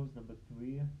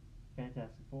 #3,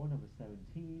 Fantastic Four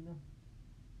 #17,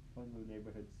 Fun Little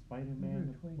Neighborhood Spider-Man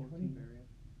These are 2020 #14. variant.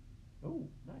 Oh,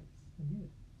 nice. Indeed.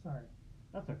 Sorry.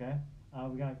 That's okay.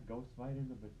 We got Ghost Rider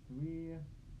 #3,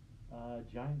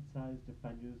 Giant Size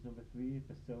Defenders #3,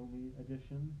 Facility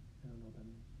Edition. I don't know what that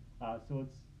means. So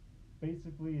it's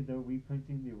basically they're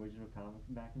reprinting the original comic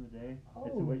from back in the day.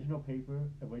 It's Oh. original paper,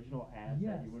 original ads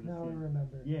Yes, that you would have now seen. I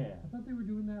remember. Yeah. I thought they were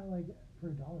doing that like for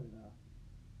 $1 though.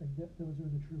 Like those were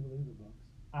the True Believer books.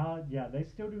 Yeah, they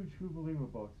still do True Believer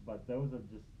books, but those are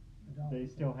just $1. they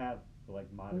still have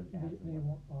like modern They ads. and won't.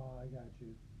 whatnot. Oh, I got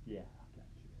you. Yeah. Got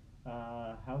you.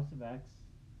 House of X,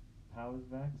 Powers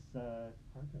of X,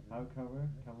 hardcover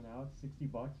Nice. coming out,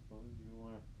 $60. For those of you who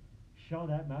want to show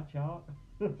that match out.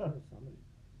 I'm sure somebody does.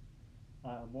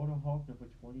 Immortal Hulk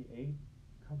 #28.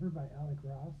 Covered by Alec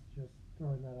Ross. Just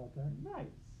throwing that out there.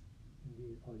 Nice.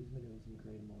 Indeed. Oh, he's been doing some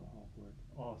great Immortal Hulk work.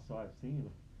 Oh, so I've seen.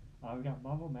 We got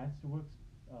Marvel Masterworks,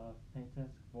 Fantastic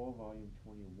Four Volume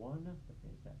 21, The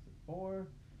Fantastic Four.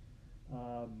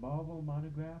 Marvel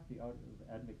Monograph, The Art of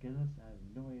Ed McGuinness. I have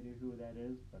no idea who that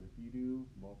is, but if you do,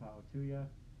 more power to you.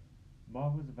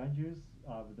 Marvel's Avengers,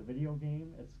 the video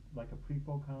game. It's like a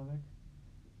prequel comic.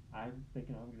 I'm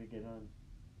thinking I'm gonna get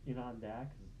in on that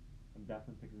because I'm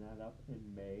definitely picking that up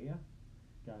in May.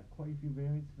 Got quite a few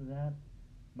variants for that.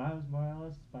 Miles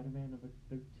Morales, Spider-Man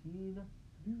 #13. Have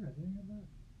you read any of that?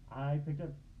 I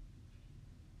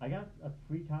got a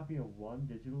free copy of 1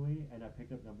 digitally, and I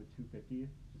picked up #250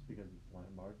 just because it's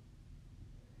landmark.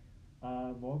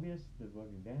 Morbius, the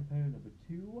Living Vampire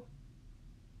 #2.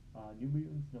 New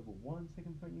Mutants #1,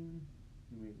 second printing.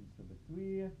 New Mutants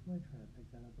 #3. I might try to pick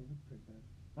that up. It looks pretty good.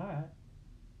 Alright.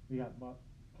 We got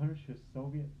Punisher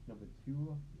Soviet #2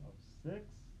 of 6.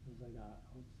 He's like a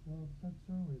outside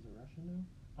story where he's a Russian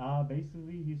now.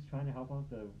 Basically, he's trying to help out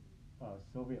the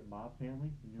Soviet mob family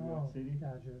in New York City.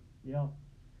 Gotcha. Yep.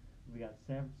 We got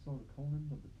Savage Sword of Conan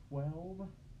number 12.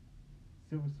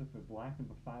 Silver Surfer Black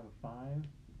number 5 of 5.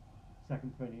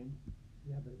 Second printing.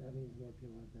 Yeah, but that means more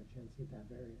people have that chance to get that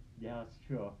variant. Yeah, that's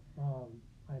true.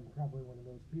 I'm probably one of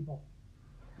those people.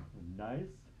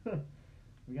 Nice.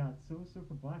 We got Silver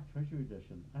Surfer Black Treasury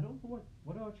Edition. I don't know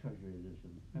what are Treasury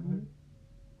Editions. I've heard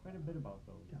quite a bit about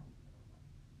those.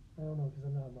 I don't know because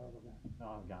I'm not a Marvel guy.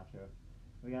 Oh, gotcha.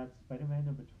 We got Spider-Man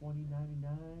number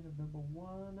 2099 of number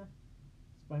 1.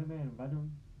 Spider-Man and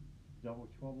Venom Double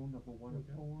Trouble number 1 of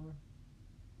 4.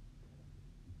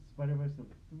 Spider-Verse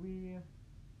number 3.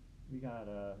 We got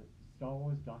Star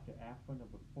Wars Dr. Aphra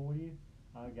number 40.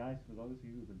 Guys, for those of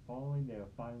you who've been following,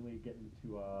 they're finally getting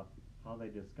to how they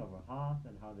discover Hoth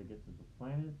and how they get to the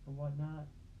planet and whatnot.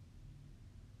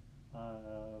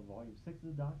 Volume 6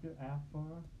 of the Dr.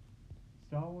 Aphra.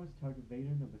 Star Wars Target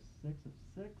Vader number 6 of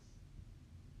 6.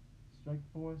 Strike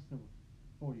Force number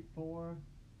 44.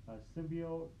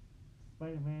 Symbiote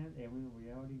Spider-Man Alien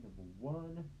Reality number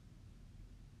 1.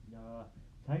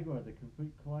 Tiger the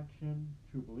Complete Collection,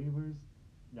 True Believers,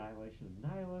 Annihilation of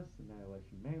Nihilus,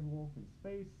 Annihilation Manwolf in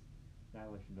Space,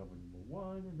 Annihilation Nova number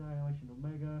 1, Annihilation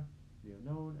Omega, The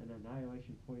Unknown, and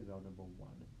Annihilation Quasar number 1.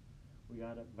 We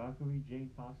got Valkyrie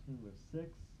Jane Foster number 6,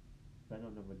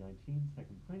 Venom number 19,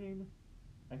 second printing,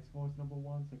 X-Force number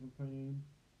 1, second printing,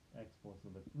 X-Force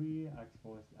number 3,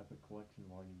 X-Force Epic Collection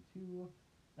Volume 2,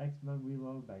 X-Men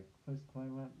Reload by Chris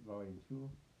Claremont Volume 2,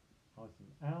 House of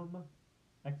M,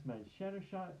 X-Men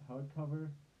Shattershot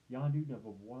hardcover, Yondu number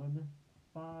 1 of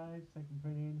 5, second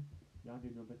printing,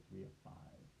 Yondu number 3 of 5.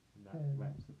 And that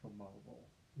wraps it for Marvel.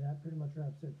 That pretty much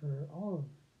wraps it for all of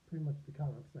pretty much the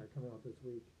comics that are coming out this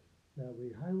week that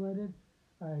we highlighted.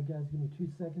 Alright guys, give me 2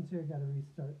 seconds here, gotta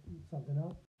restart something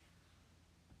up.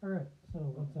 Alright, so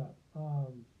what's up?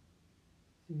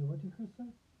 See, what did Chris say?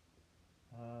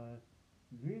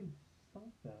 Read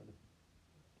something.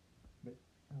 But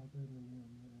Algorithm and your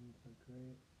minds are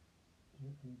great. Did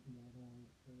you read the other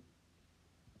ones?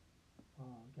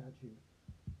 Got you.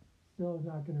 Still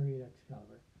not gonna read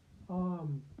Excalibur.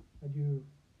 I do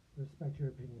respect your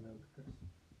opinion though, Chris.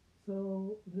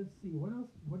 So let's see, what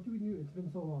else? What do we do? It's been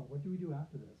so long. What do we do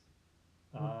after this?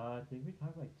 I think we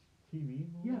talk like TV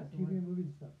movies. Yeah, TV and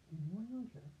movie stuff. Dude, you want your own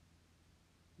chair?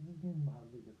 This is getting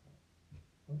mildly difficult.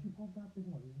 Why don't you pull that big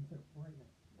one? You can sit right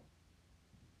next to me.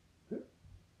 Goodness.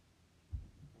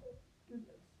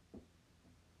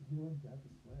 You always got the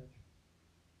switch.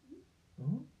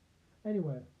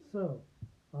 Anyway, so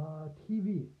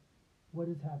TV. What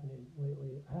is happening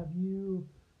lately? Do you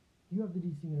have the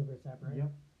DC Universe app, right?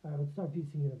 Yep. Alright, let's talk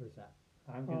DC Universe app.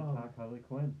 I'm gonna talk Harley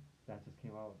Quinn. That just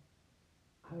came out.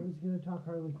 I was gonna talk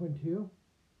Harley Quinn too,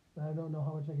 but I don't know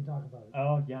how much I can talk about it.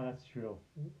 Oh yeah, that's true.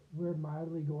 We're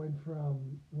mildly going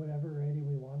from whatever rating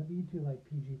we want to be to like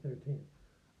PG-13.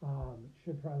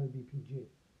 Should probably be PG.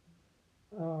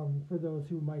 For those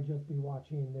who might just be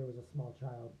watching, there was a small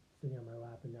child sitting on my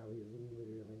lap, and now he is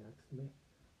literally next to me.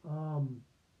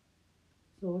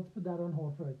 So let's put that on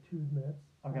hold for like 2 minutes.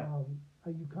 Okay. Are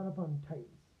you caught up on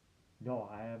Titans? No,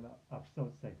 I am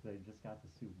episode 6. They just got the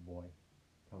Superboy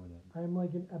coming in. I'm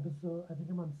like in episode, I think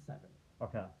I'm on 7.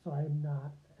 Okay. So I am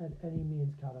not at any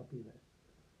means caught up either.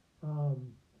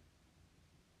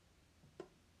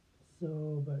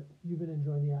 But you've been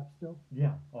enjoying the app still?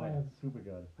 Yeah. Oh, yeah. Super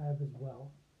good. I have as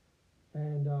well.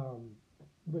 And,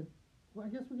 but, well, I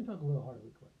guess we can talk a little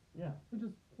Harley Quinn. Yeah.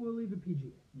 We'll leave it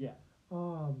PG. Yeah.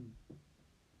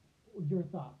 Your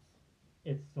thoughts?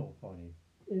 It's so funny.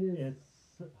 It is.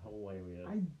 It's hilarious.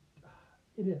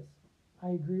 It is. I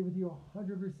agree with you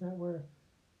 100% where,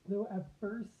 though at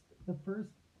first, the first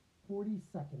 40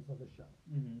 seconds of the show,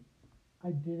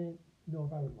 I didn't know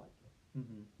if I would like it.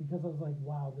 Because I was like,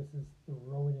 wow, this is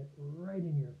throwing it right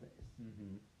in your face.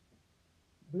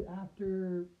 But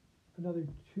after another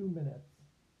 2 minutes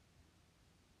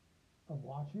of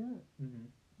watching it,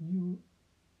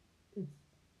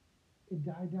 it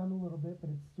died down a little bit, but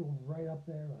it's still right up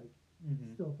there, like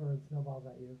still throwing snowballs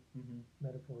at you.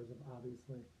 Metaphors of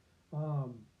obviously.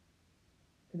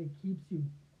 And it keeps you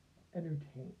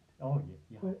entertained. Oh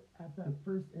yeah. But at that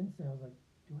first instant, I was like,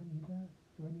 do I need that?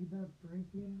 Do I need that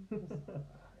breaking?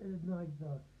 It's like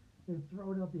they're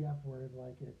throwing out the F word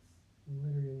like it's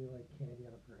literally like candy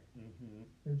on a parade.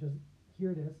 They're just,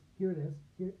 here it is,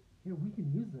 here we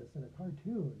can use this in a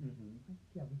cartoon. Like,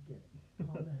 yeah, we get it.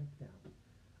 Calm the heck down.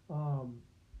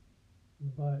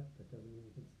 But that doesn't mean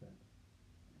you can spend.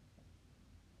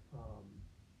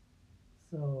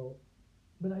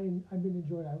 But I've been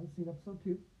enjoying it. I was seeing episode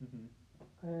 2,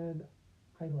 and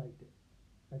I liked it.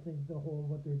 I think the whole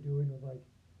what they're doing with like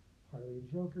Harley and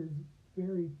Joker's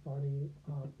very funny.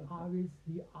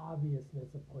 The obviousness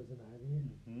of Poison Ivy,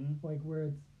 Mm-hmm. like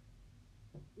where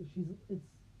she's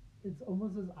it's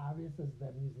almost as obvious as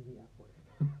them using the F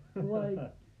word.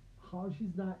 Like how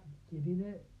she's not getting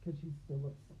it because she's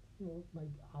still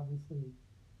like obviously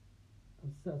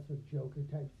obsessed with Joker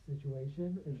type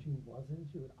situation. If she wasn't,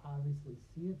 she would obviously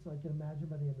see it. So I can imagine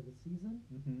by the end of the season,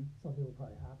 Mm-hmm. something will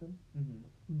probably happen. Mm-hmm.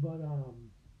 But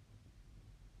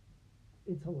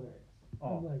it's hilarious.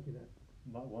 Oh. I'm liking it.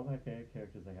 One of my favorite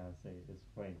characters, I gotta say, is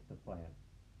Frank the Plant.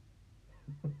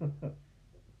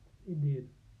 Indeed.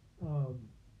 Um,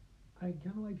 I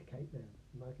kind of liked Kite Man.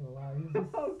 I'm not gonna lie. He was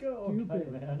just Oh, good old stupid.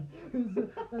 Kite Man.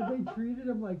 They treated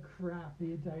him like crap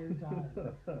the entire time.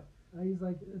 He's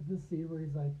like this scene where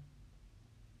he's like,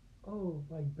 oh,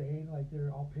 like Bane, like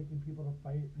they're all picking people to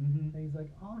fight, Mm-hmm. and he's like,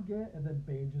 I'll get, and then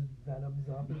Bane just venoms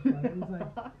up and fight. He's like,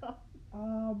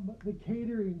 the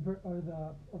catering or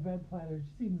the event planner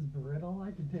seems brittle.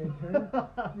 I can take her.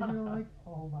 And you're like,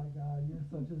 oh my god, you're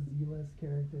such a Z-list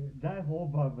character. That whole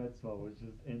bar mitzvah was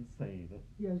just insane.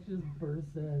 Yeah, she just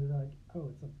bursts in and like, oh,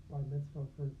 it's a bar mitzvah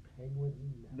for Penguin's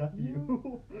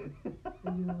nephew.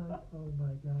 And you're like, oh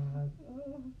my god.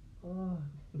 Oh,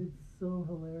 it's so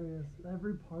hilarious.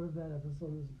 Every part of that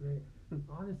episode was great.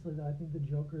 Honestly, though, I think the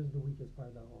Joker is the weakest part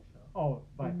of that whole show. Oh,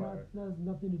 by And far. that has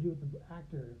nothing to do with the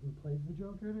actor who plays the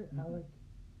Joker in it, Mhm. Alec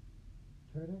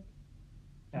Turdick.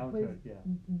 He Alan plays Tudyk, yeah.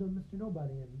 Mr.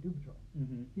 Nobody in Doom Patrol.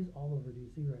 Mm-hmm. He's all over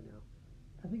DC right now.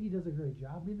 I think he does a great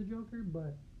job being the Joker,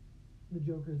 but the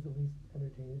Joker is the least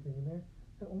entertaining thing in there.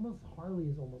 And almost Harley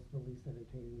is almost the least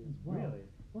entertaining as well. Really?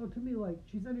 Well, to me, like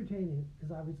she's entertaining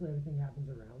because obviously everything happens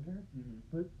around her, Mm-hmm.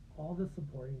 but all the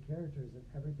supporting characters and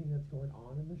everything that's going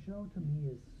on in the show to me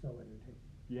is so entertaining.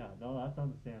 Yeah, no, that's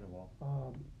understandable.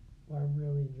 Well, I'm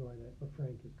really enjoying it, but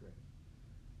Frank is great.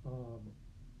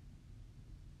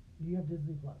 Do you have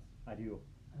Disney Plus? I do.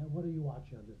 What are you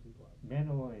watching on Disney Plus?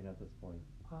 Mandalorian at this point.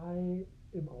 I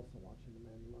am also watching The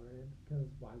Mandalorian because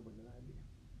why wouldn't I be?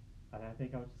 And I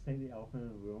think I'll just say the elephant in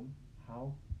the room.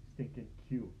 How stinking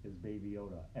cute is Baby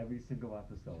Yoda every single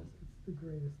episode? It's the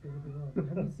greatest thing in the world.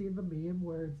 Have you seen the meme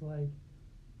where it's like,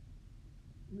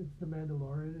 it's The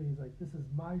Mandalorian and he's like, this is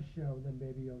my show, and then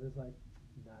Baby Yoda's like,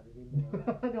 not anymore.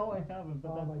 No, I haven't,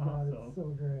 but Oh that's my god, awesome. it's so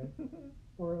great.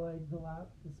 Or like the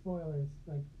spoilers,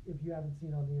 like if you haven't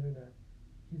seen on the internet,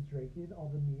 he's drinking, all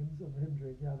the memes of him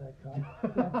drinking out of that cup.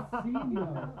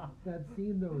 That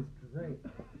scene though is great.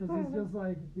 Because he's just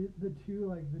like, the two,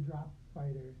 like the drop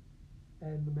fighter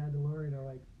and the Mandalorian are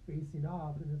like facing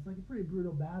off, and it's like a pretty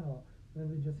brutal battle. And then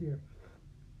they just hear,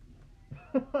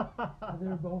 and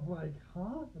they're both like,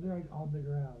 huh? And they're like on the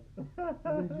ground.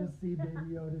 And they just see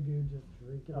Baby Yoda dude just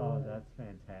drinking away. Oh, that's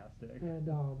fantastic. And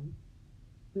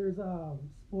there's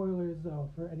spoilers though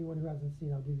for anyone who hasn't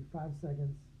seen. I'll give you 5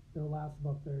 seconds. It'll last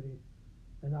about 30,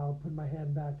 and I'll put my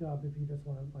hand back up if you just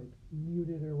want to like mute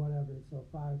it or whatever. So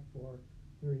 5, 4,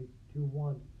 3, 2,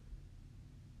 1.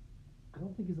 I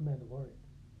don't think he's a Mandalorian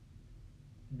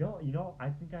No, I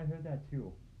think I heard that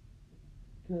too.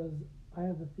 because I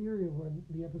have the theory of when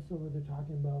the episode where they're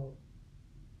talking about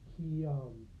he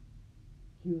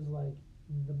was like,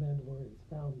 the Mandalorians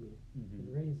found me and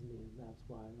raised me, and that's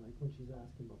why, like when she's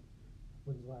asking about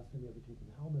when's the last time you ever taken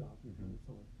the helmet off your friend,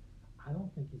 so I don't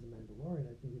think he's a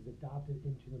Mandalorian. I think he's adopted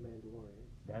into the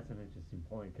Mandalorians. That's an interesting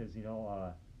point because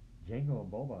Jango and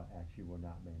Boba actually were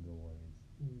not Mandalorians.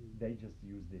 They just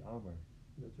used the armor.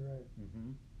 That's right.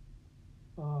 Mm-hmm.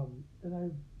 And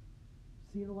I've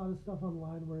seen a lot of stuff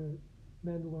online where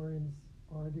Mandalorians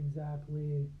aren't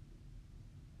exactly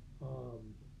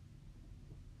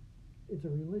it's a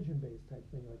religion-based type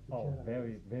thing, like the Jedi.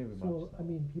 Very, very much so. I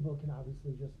mean, people can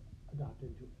obviously just adopt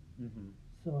into it. Mm-hmm.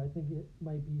 So I think it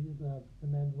might be the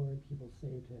Mandalorian people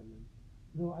saved him. And,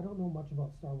 though I don't know much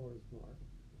about Star Wars lore,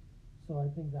 so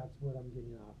I think that's what I'm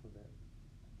getting off of it.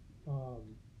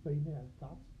 But yeah,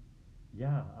 thoughts?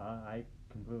 Yeah, I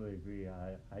completely agree.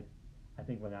 I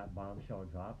think when that bombshell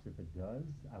drops, if it does,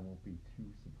 I won't be too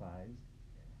surprised.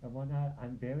 And whatnot,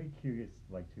 I'm very curious,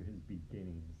 like, to his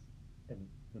beginnings in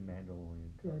the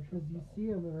Mandalorian Yeah, culture. because you see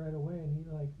him right away, and he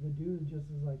like the dude just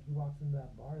is like he walks into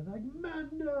that bar, and like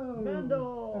Mando.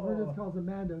 Mando! Everyone just calls him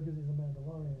Mando because he's a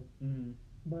Mandalorian. Mm-hmm.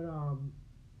 But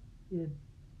it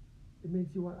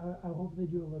makes you want. I hope they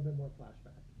do a little bit more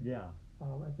flashback. Yeah.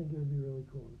 I think it would be really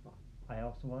cool and fun. I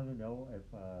also want to know if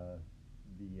the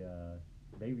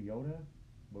Baby Yoda,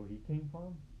 where he came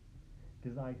from,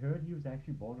 because I heard he was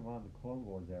actually born around the Clone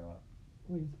Wars era.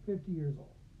 Well, he's 50 years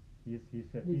old. He's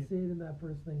 50. They say it in that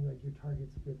first thing, like your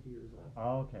target's 50 years old.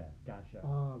 Oh, okay, gotcha.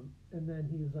 And then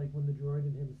he's like, when the droid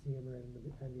and him see him right in the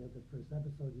end of the first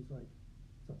episode, he's like,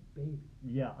 it's a baby.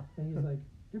 Yeah. And he's like,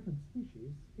 different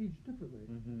species age differently.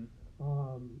 Mm-hmm.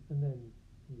 And then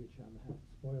he gets shot in the head.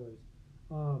 Spoilers.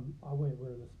 Oh wait,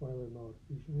 we're in the spoiler mode.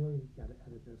 We should really gotta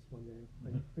edit this one day.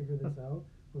 Like figure this out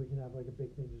where we can have like a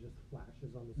big thing that just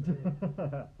flashes on the screen.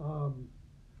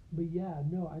 But yeah,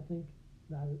 no, I think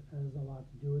that has a lot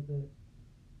to do with it.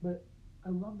 But I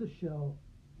love the show,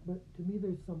 but to me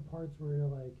there's some parts where you're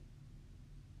like,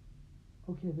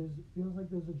 okay, there's feels like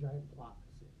there's a giant plot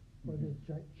missing. Or there's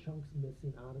giant chunks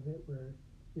missing out of it where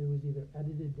it was either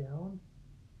edited down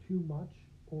too much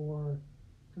or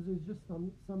because there's just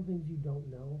some things you don't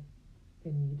know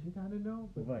and need to kind of know,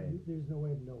 but Right. there's no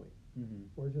way of knowing. Mm-hmm.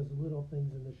 Or just little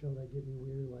things in the show that get me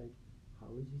weird, like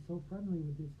how is he so friendly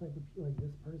with this type of like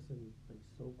this person like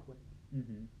so quick?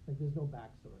 Mm-hmm. Like there's no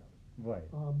backstory on it. Right.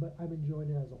 But I'm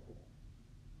enjoying it as a whole.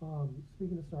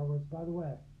 Speaking of Star Wars, by the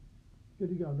way, good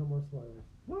to go. No more spoilers.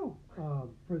 Woo!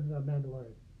 For the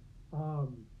Mandalorian.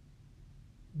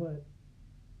 But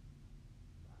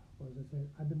what was I saying?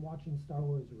 I've been watching Star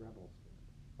Wars Rebels.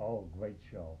 Oh, great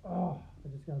show. Oh, I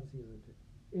just got season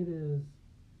 2. It is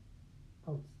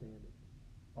outstanding.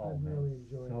 Oh, I've man, really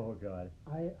enjoyed so it. good.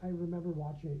 I remember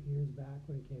watching it years back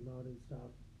when it came out and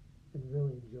stuff, and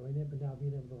really enjoying it. But now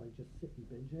being able to like just sit and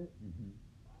binge it. Mm-hmm.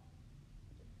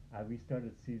 I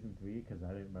restarted season 3 because I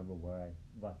didn't remember where I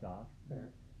left off. Fair.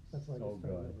 That's why So I just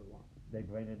started good. number 1. They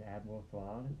bring in Admiral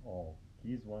Thrawn. Oh,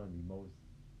 he's one of the most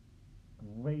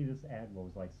greatest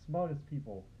admirals, like smartest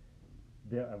people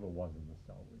there ever was in the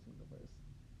Star Wars universe.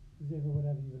 Xavier, what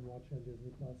have you been watching on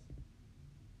Disney Plus?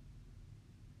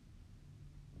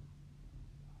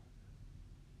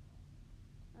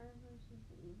 Star versus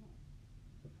the Evil.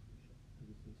 It's a funny show. Have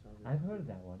you seen Star Wars? I've heard of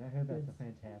that one. I heard that's a It's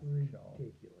fantastic show.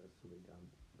 ridiculously dumb,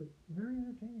 but very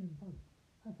entertaining and fun.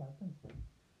 High five, thanks, man.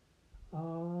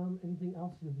 Anything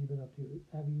else have you been up to?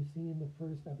 Have you seen the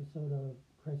first episode of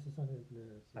Crisis on Infinite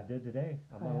Earths? I did today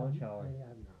on my lunch hour. I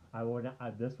have not. I will not.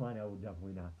 This one I will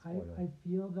definitely not spoil. I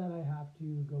feel that I have to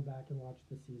go back and watch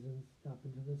the seasons up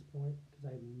until this point because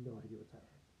I have no idea what's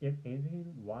happening. If anything,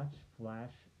 watch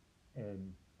Flash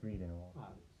and Green Arrow.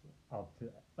 Obviously. Up to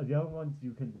the other ones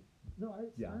you can. No, I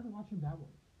started watching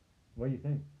Batwoman. What do you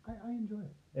think? I enjoy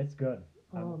it. It's good.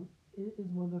 It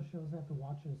is one of those shows I have to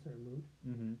watch in a certain mood.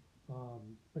 Mm-hmm.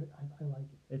 But I like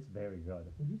it. It's very good.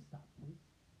 Would you stop, please?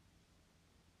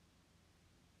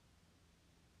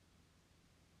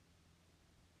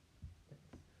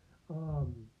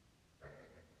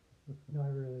 Thanks. No, I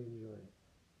really enjoy it.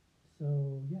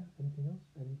 So yeah, anything else?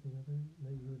 Anything other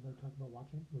that you would like to talk about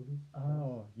watching? Movies?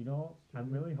 Oh, I'm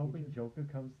really hoping YouTube? Joker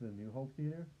comes to the New Hope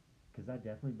Theater because I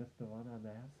definitely missed the one on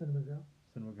that. Cinema Girl?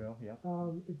 Cinema Girl, yep.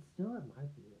 It's still at my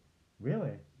theater.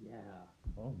 Really? Yeah.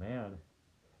 Oh man.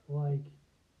 Like,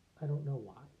 I don't know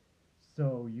why.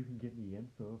 So you can get me in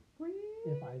for free?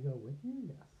 If I go with you,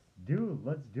 yes. Dude,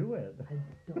 let's do it. I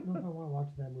don't know if I want to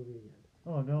watch that movie again.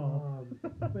 Oh no.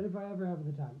 But if I ever have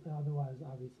the time, otherwise,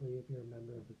 obviously, if you're a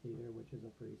member of the theater, which is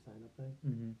a free sign-up thing,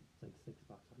 Mm-hmm. it's like $6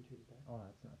 on Tuesday. Oh,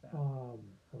 that's not bad.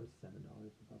 Or $7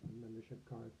 without the membership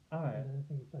card. All right. And then I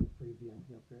think it's like free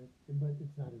VIP upgrade, but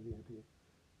it's not a VIP.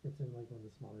 It's in like one of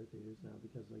the smaller theaters now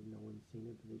because like no one's seen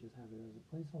it, but they just have it as a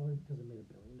placeholder because it made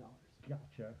 $1 billion.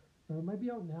 Gotcha. Or it might be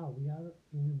out now. We have a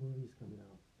few new movies coming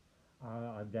out.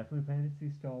 I'm definitely planning to see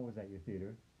Star Wars at your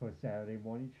theater for a Saturday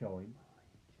morning showing. Oh, I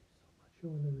hate you so much. You're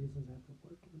one of the reasons I have to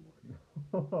work in the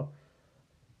morning.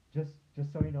 just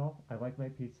so you know, I like my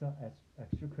pizza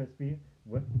extra crispy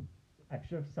with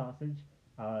extra sausage.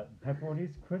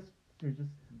 Pepperoni's crisp to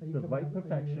just Are you the coming right out-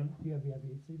 perfection. Do you have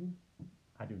VIP seating?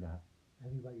 I do not.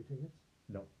 Have you bought your tickets?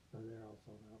 No. No, they're all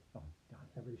sold out. Oh God.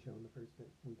 Every show in the first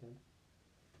weekend.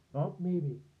 Well,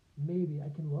 Maybe I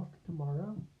can look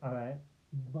tomorrow, all right.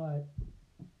 but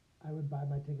I would buy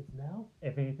my tickets now.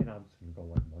 If anything, I'm just gonna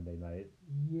go on Monday night.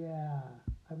 Yeah,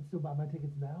 I would still buy my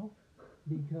tickets now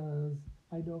because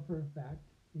I know for a fact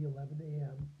the 11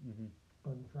 a.m. Mm-hmm.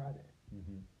 on Friday,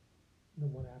 Mm-hmm. the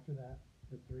one after that,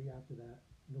 the 3 after that,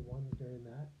 the ones during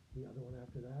that, the other one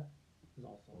after that is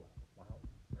all sold out.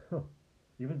 Wow.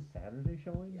 Even Saturday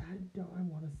showing? Yeah, I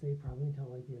want to say probably until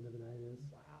like the end of the night is.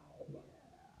 Wow. Yeah,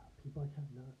 people like have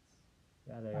nuts.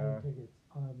 Yeah, they Buying are. tickets.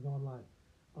 Go online.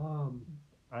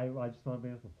 I just want to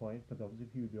bring up a point for those of you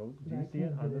who don't. Do I you see it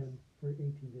can't on get this? in for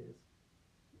 18 days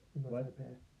unless What? I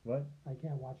pay. What? I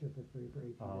can't watch it for free for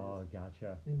 18 Oh, days.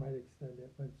 gotcha. They might extend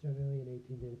it, but it's generally an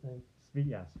 18-day thing.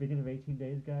 Speaking of 18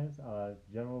 days, guys,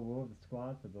 general rule of the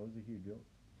squad for those of you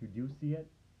who do see it,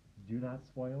 do not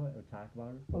spoil it or talk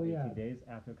about it for Oh, yeah. 18 days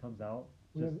after it comes out.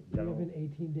 We have, Just we have general. an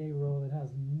 18-day rule that has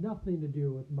nothing to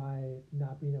do with my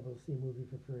not being able to see a movie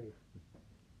for free.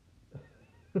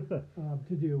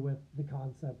 to do with the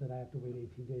concept that I have to wait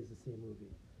 18 days to see a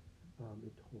movie.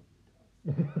 It totally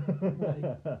does. Like,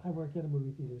 I work at a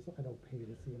movie theater, so I don't pay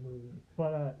to see a movie.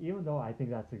 But even though I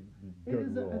think that's a It good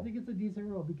is. rule. I think it's a decent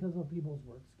rule because of people's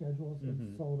work schedules and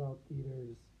Mhm. sold out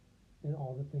theaters and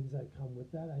all the things that come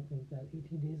with that. I think that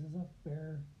 18 days is a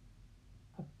fair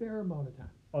amount of time.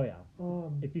 Oh yeah.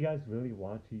 Um, If you guys really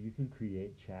want to, you can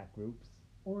create chat groups.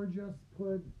 or just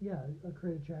put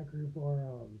create a chat group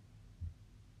or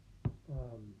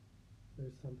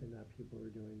there's something that people were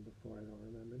doing before I don't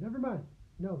remember. Never mind.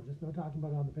 No, just no talking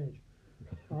about it on the page.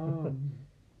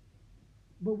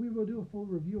 But we will do a full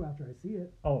review after I see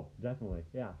it. Oh, definitely.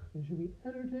 Yeah. It should be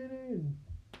entertaining.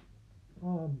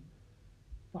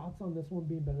 Thoughts on this one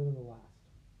being better than the last?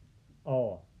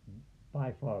 Oh,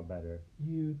 by far better.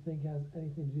 Do you think has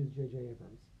anything to do with J.J.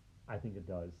 Abrams? I think it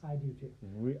does. I do too.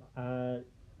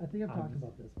 I think I've talked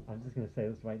about this before. I'm just gonna say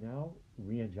this right now.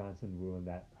 Rian Johnson ruined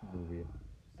that movie.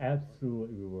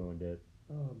 Absolutely ruined it.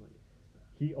 Oh my god, it was bad.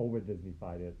 He over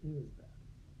Disneyfied it. It was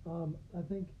bad. I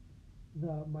think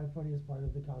my funniest part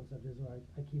of the concept is where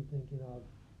I keep thinking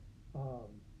of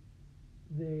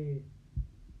the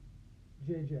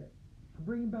JJ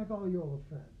bringing back all your old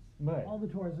friends, Right. all the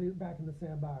toys back in the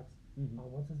sandbox. Mhm.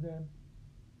 What's his name?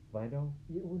 Lando?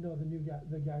 Yeah, well, no, the new guy,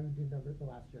 the guy who did The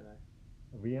Last Jedi.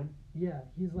 Rian? Yeah,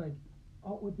 he's like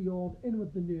out with the old, in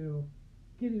with the new,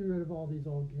 getting rid of all these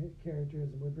old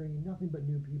characters, and we're bringing nothing but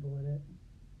new people in it.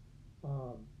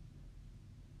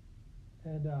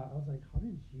 And I was like, how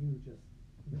did you just?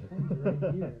 Tony's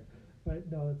right here,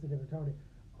 but no, it's a different Tony.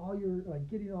 All you're like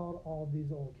getting all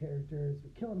these old characters,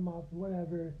 you're killing them off,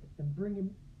 whatever, and bringing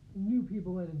new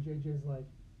people in, and JJ's like,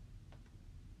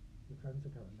 your friends are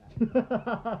coming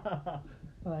back.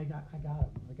 Like I got him.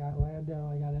 I got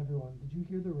Lando. I got everyone. Did you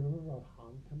hear the rumor about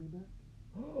Han coming back?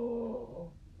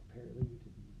 Oh. Apparently you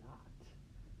did not.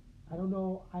 I don't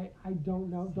know. I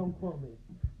don't know. Don't quote me.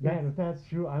 Man, if that's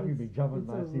true, I'm gonna be jumping It's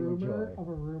my a seat with joy. rumor of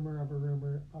a rumor of a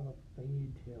rumor of a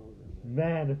fade tale rumor.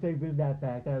 Man, if they bring that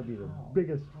back, that would be the How?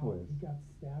 biggest How? twist. He got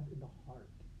stabbed in the heart.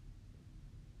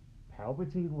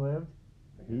 Palpatine lived.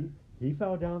 Fair. He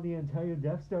fell down the entire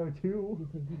Death Star Do too. you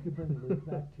think he could bring Luke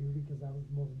back too? Because that was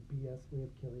the most BS way of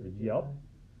killing a Jedi. Yup.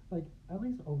 Like at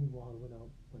least Obi-Wan went out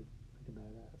like a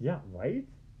badass. Yeah, right?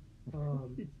 Oh,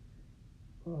 it was so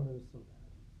bad. Oh, it was so bad.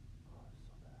 How did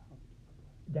you not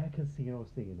play? That casino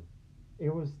scene. It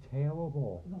was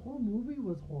terrible. The whole movie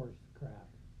was horse crap.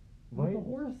 Right? With the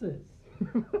horses.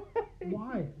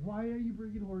 Why? Why are you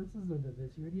bringing horses into this?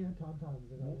 You already had Tauntauns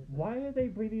and everything. Why are they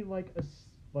bringing like a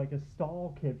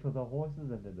stall kid for the horses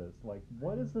into this? Like,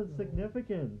 what is the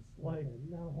significance? Like, Okay,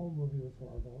 now the whole movie was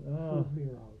horrible. Ugh. Prove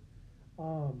me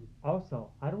wrong.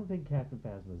 Also, I don't think Captain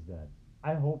Phasma's dead.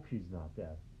 I hope she's not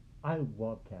dead. I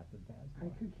love Captain Phasma. I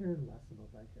could care less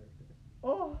about that character.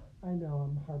 Oh, I know,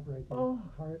 I'm heartbreaking. Oh.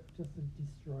 Just a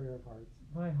destroyer of hearts.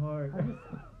 my heart.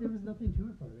 There was nothing to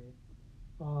it for me.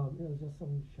 It was just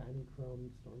some shiny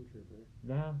chrome stormtrooper.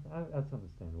 Nah, that's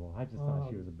understandable. I just thought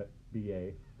she was a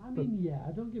BA. I mean, yeah,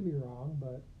 don't get me wrong,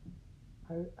 but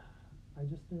I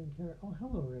just didn't care. Oh,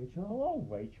 hello, Rachel. Hello,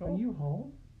 Rachel. Are you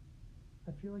home?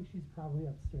 I feel like she's probably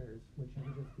upstairs when she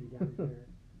could just be down here.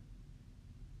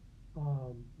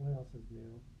 What else is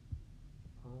new?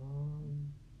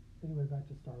 Anyway, back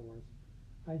to Star Wars.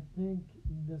 I think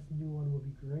this new one will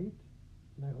be great,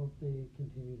 and I hope they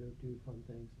continue to do fun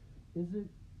things. Did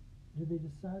they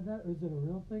decide that, or is it a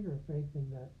real thing or a fake thing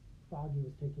that Foggy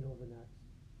was taking over next?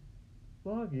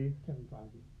 Foggy. Kevin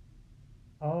Foggy.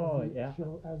 Oh, as the yeah.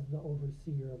 as the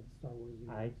overseer of the Star Wars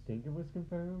universe. I think it was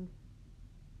confirmed.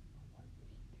 What would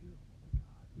he do? Oh my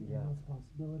God! The Yeah. endless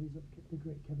possibilities of the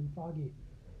great Kevin Foggy.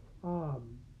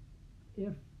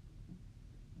 If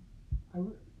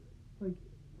like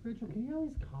Rachel, can you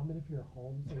always comment if you're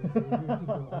home so Xavier can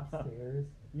go upstairs?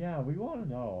 Yeah, we want to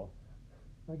know.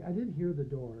 Like I did hear the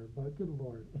door, but good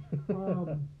lord.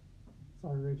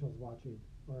 Sorry, Rachel's watching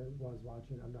or was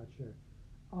watching. I'm not sure.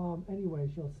 Anyway,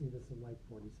 she'll see this in like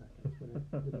 40 seconds when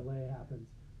the delay happens.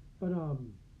 But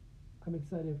I'm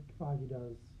excited if Foggy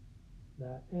does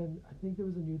that. And I think there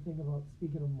was a new thing about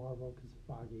speaking of Marvel because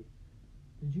Foggy.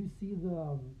 Did you see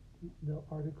the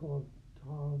article of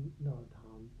Tom?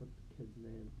 What's the kid's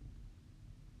name?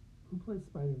 Who plays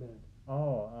Spider-Man?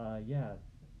 Oh, yeah.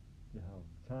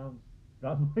 Tom.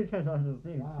 I'm blanking on his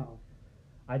name. Wow.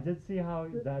 I did see how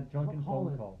that drunken phone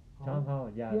Holland. call. Tom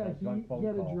Holland, yeah, Yeah, that drunk phone he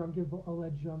had call.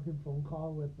 alleged drunken phone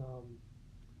call with Sony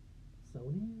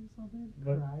or something,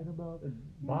 But, crying about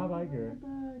Bob "Yeah, Iger.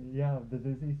 we're back." Yeah, the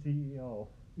Disney CEO.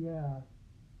 Yeah.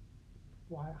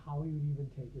 How he would even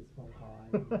take his phone call,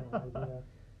 I have no idea.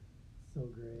 So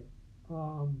great.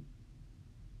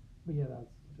 But yeah,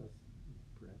 that's just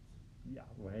Brits. Yeah,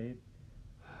 right.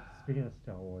 Speaking of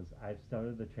Star Wars, I've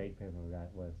started the trade paperback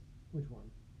list. Which one?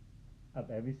 Of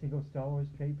every single Star Wars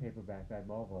trade paperback by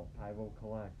Marvel, I will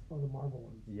collect. Oh, the Marvel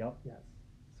ones. Yep. Yes.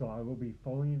 So I will be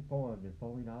fully informed and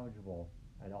fully knowledgeable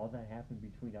and all that happened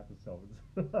between episodes.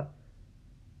 I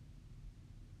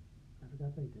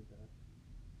forgot they did that.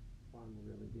 Wow, I'm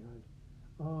really behind.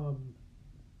 Um,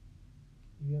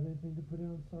 do you have anything to put in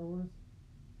on Star Wars?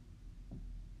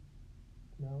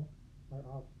 No? Our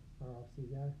off sea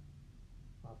guy?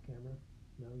 Off camera?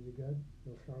 No, you're good?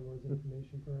 No Star Wars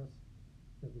information for us?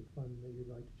 Nothing fun that you'd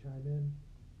like to chime in?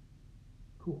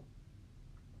 Cool.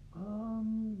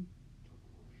 Um,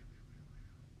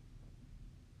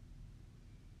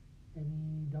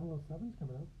 any 007s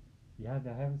coming up? Yeah,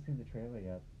 I haven't seen the trailer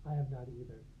yet. I have not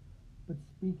either. But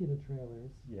speaking of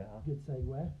trailers, Yeah. good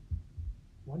segue.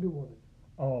 Wonder Woman.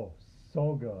 Oh,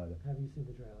 so good. Have you seen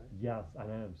the trailer? Yes,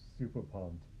 and I am super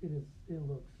pumped. It is. It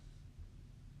looks.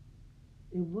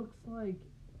 It looks like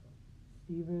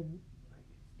Steven, like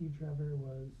Steve Trevor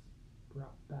was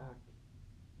brought back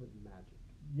with magic.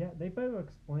 Yeah, they better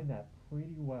explain that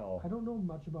pretty well. I don't know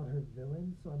much about her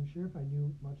villain, so I'm sure if I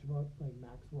knew much about like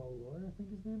Maxwell Lord, I think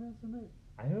his name is, isn't it?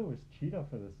 I heard it was Cheetah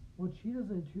for this. Well, Cheetah's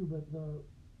in it too, but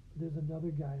there's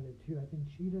another guy in it too. I think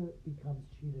Cheetah becomes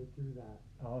Cheetah through that.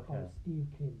 Oh, okay. Steve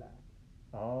came back.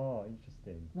 Oh,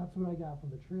 interesting. That's what I got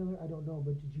from the trailer. I don't know,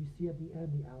 but did you see at the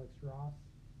end the Alex Ross,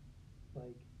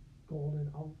 like, golden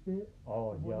outfit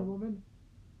Oh, of Wonder Woman?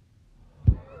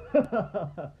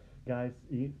 Guys,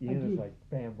 Ian is like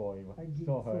fanboy I geeked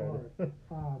so hard.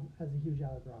 As a huge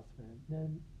Alex Ross fan.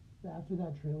 Then after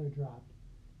that trailer dropped,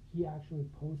 he actually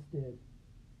posted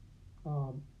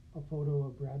a photo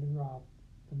of Brandon Roth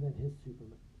and then his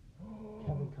Superman,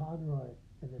 Kevin Conroy,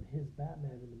 and then his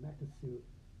Batman in the mecha suit,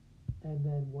 and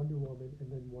then Wonder Woman,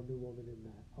 and then Wonder Woman in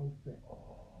that outfit.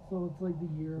 So it's like the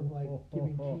year of like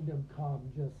giving Kingdom Come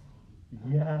just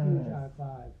Yes. huge high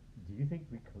five. Do you think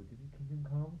we could get a Kingdom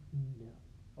Come? No.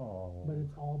 Oh. But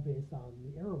it's all based on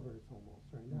the Arrowverse almost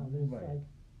right now. There's Right. like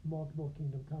multiple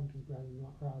Kingdom Come because Brandon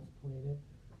Ross played it.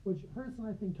 Which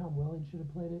personally I think Tom Welling should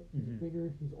have played it. He's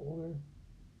bigger, he's older.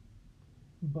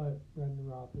 But Brandon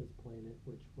Roth is playing it,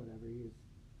 which whatever, he's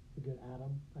a good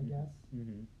Adam, I guess.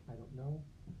 Mm-hmm. I don't know.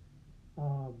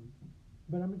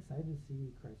 But I'm excited to see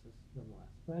Crisis nonetheless.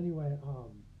 But anyway,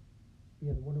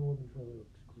 yeah, the Wonder Woman trailer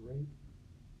looks great.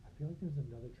 I feel like there's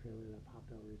another trailer that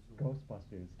popped out recently.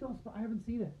 Ghostbusters. I haven't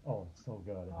seen it. Oh, it's so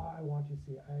good. I want to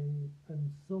see it. I'm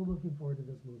so looking forward to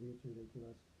this movie. It's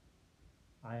ridiculous.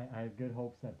 I have good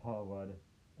hopes that Paul Rudd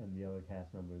and the other cast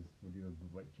members will do a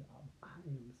great job. I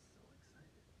am so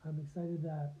excited. I'm excited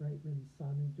that Reitman's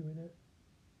son is doing it.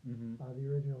 Mm-hmm. The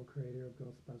original creator of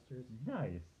Ghostbusters.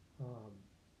 Nice.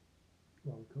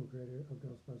 Well, co-creator of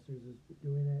Ghostbusters is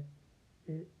doing it.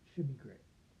 It should be great.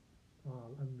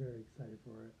 I'm very excited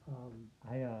for it.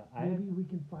 Maybe we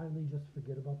can finally just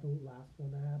forget about the last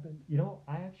one that happened. You know,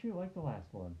 I actually like the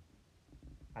last one.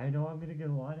 I know I'm gonna get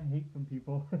a lot of hate from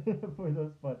people for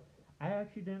this, but I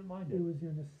actually didn't mind it. It was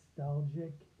your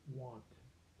nostalgic want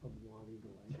of wanting to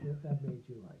like it that made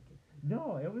you like it.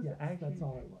 No, it was Yes, actually. that's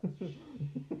all it was.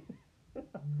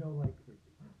 No like for you.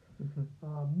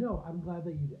 No, I'm glad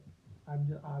that you did. I'm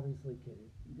just obviously kidding.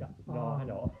 Yeah. No, I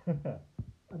know.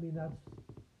 I mean, that's.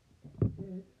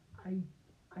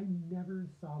 I never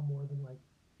saw more than like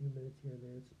a few minutes here and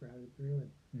there sprouted through, and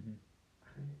Mm-hmm.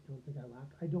 I don't think I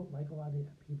laughed. I don't like a lot of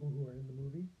the people who are in the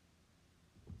movie,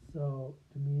 so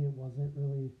to me it wasn't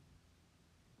really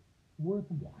worth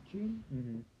watching.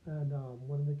 Mm-hmm. And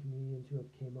one of the comedians who have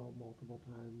came out multiple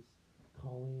times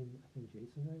calling, I think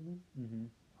Jason Reitman, Mm-hmm.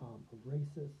 a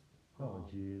racist, Oh,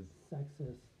 jeez.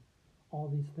 sexist, all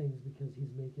these things because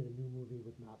he's making a new movie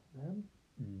with not them.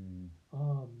 Mm.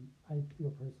 I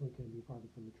feel personally couldn't be farther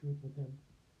from the truth with him.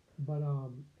 But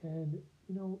and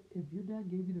you know, if your dad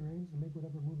gave you the reins to make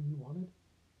whatever movie you wanted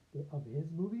of his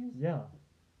movies, Yeah.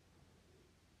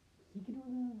 he can do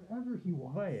whatever he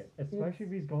wants. Right. Especially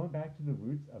if he's going back to the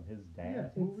roots of his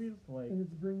dad's movies. Like. And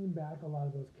it's bringing back a lot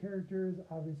of those characters.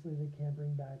 Obviously, they can't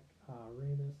bring back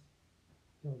Ramis,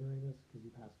 Harold Ramis, because he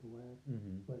passed away.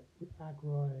 Mm-hmm. But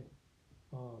Aykroyd,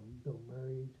 Bill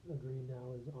Murray, agreed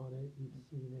now is on it. You've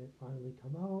seen it finally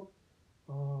come out.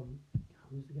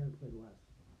 Who's the guy who played Wes?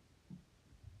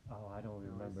 Oh, I don't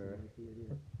No, I remember. seem like the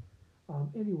idiot.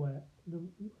 Anyway, a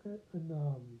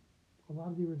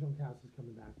lot of the original cast is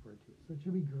coming back for it too, so it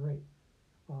should be great.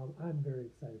 I'm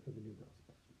very excited for the new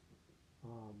Ghostbusters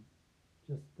movie.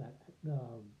 Just that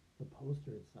the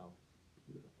poster itself is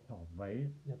beautiful. Oh, right.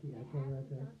 You got the echo right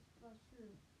there.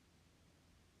 Ghostbusters.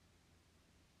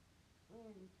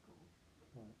 And it's called.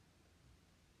 What?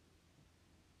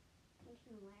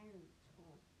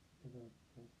 In the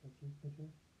Ghostbusters picture?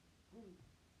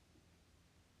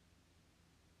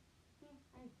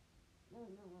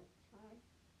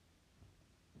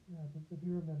 Yeah, if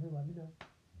you remember, let me know.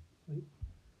 Sweet.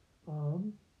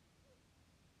 Um,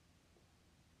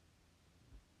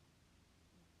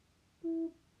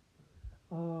 boop.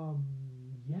 Um,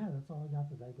 yeah, that's all I got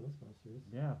for that Ghostbusters.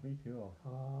 Yeah, me too.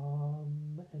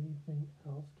 Anything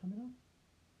else coming up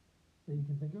that you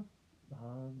can think of?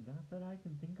 Not that I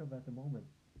can think of at the moment.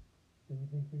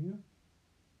 Anything for you?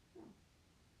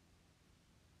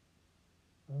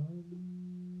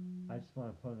 I just want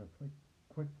to put a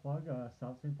quick plug.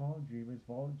 South St. Paul Dreamers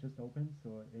Vault just opened,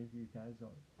 so if you guys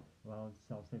are around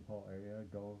South St. Paul area,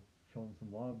 go show them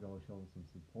some love, go show them some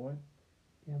support.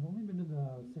 Yeah, I've only been to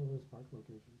the St. Louis Park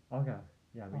location. Okay,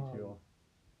 yeah, me too.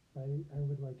 I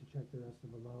would like to check the rest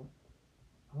of them out.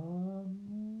 I want to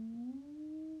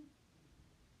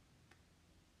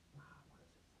say something.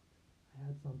 I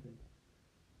had something.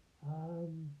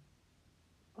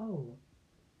 Oh,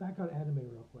 back on anime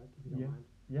real quick, if you don't mind.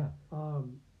 Yeah.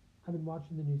 I've been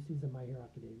watching the new season of My Hero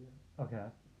Academia, Okay.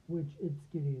 which it's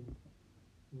getting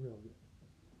real good.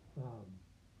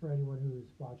 For anyone who's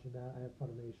watching that, I have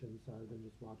Funimation, so I've been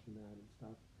just watching that and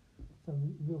stuff. So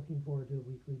I'm looking forward to the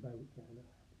weekly by weekend. I know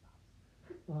I have the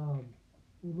pops.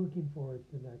 We're looking forward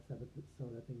to the next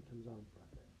episode. I think comes on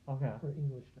Friday. Okay. For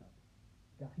English dub.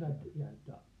 Gotcha.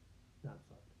 Dub, not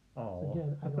subbed. Oh. So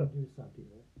again, I don't do subbed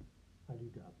either. I do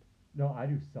dubbed. No, I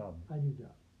do sub. I do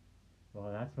dubbed. Well,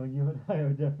 that's when you and I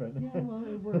are different. Yeah, well,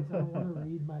 it works. I don't want to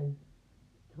read I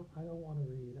don't want to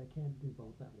read. I can't do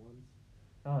both at once.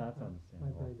 Oh, that's My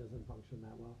understandable. brain doesn't function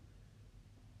that well.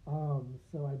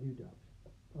 So I do dubbed,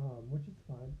 which is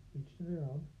fine. Each to their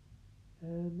own.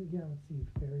 And yeah, let's see.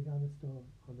 Fairygon is still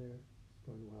on there. It's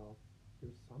going well.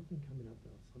 There's something coming up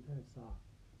though. Something I saw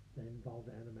that involved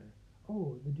anime.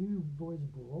 Oh, the dude who voiced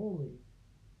Broly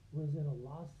was in a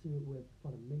lawsuit with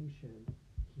Funimation.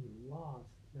 He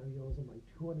lost. Now he owes them like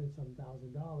 $200,000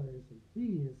 in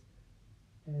fees,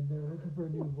 and they're looking for a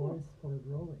new voice for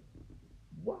Broly.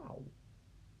 Wow.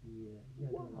 Yeah, he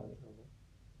got in a lot of trouble.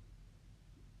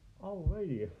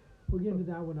 Alrighty. We'll get into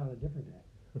that one on a different day.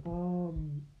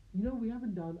 We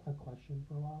haven't done a question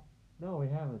for a while. No, we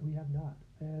haven't. We have not.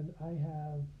 And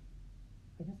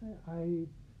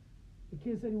in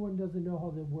case anyone doesn't know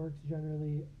how that works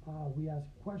generally, we ask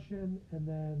a question and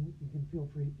then you can feel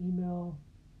free to email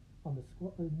on the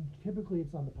typically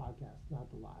it's on the podcast, not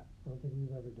the live. I don't think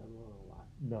we've ever done one on a live.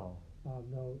 No.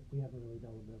 No, we haven't really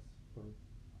done this for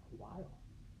a while.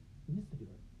 We used to do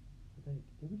it, I think.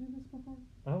 Did we do this before?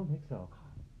 I don't think so.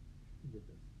 We did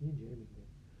this. Me and Jamie did.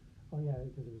 Oh yeah,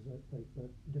 because it was but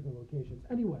different locations.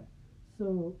 Anyway,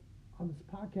 so on this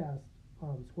podcast,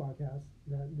 Squadcast,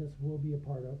 that this will be a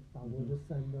part of. We'll just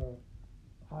send the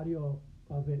audio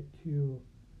of it to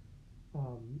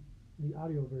the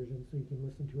audio version, so you can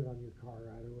listen to it on your car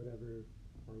ride or whatever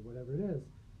it is.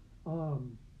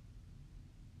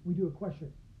 We do a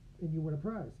question, and you win a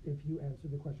prize if you answer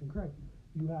the question correct.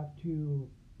 You have to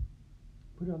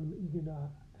put it on. You can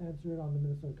answer it on the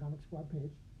Minnesota Comic Squad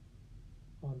page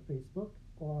on Facebook,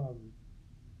 or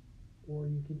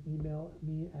you can email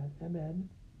me at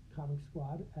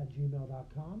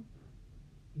mncomicsquad@gmail.com.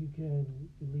 You can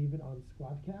leave it on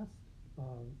Squadcast,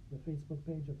 the Facebook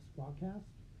page of Squadcast.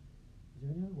 Is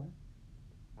there any other way?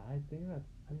 I think that's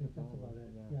about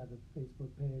it. Yeah, the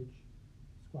Facebook page,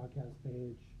 Squadcast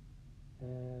page,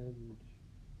 and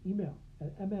email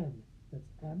at mn. That's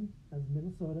M as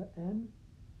Minnesota, N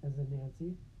as in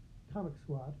Nancy, Comic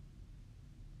Squad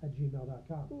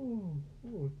 @gmail.com.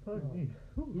 Ooh, pardon me.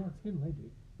 Yeah, it's getting late,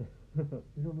 dude.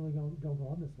 We normally don't go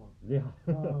on this long. Yeah.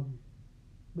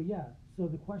 But yeah, so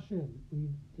the question, we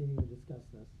didn't even discuss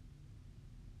this.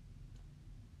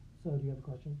 So do you have a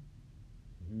question?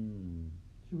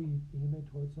 Should we aim it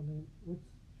towards something? Should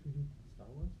we do Star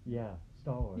Wars? Yeah,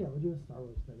 Star Wars. Yeah, we'll do a Star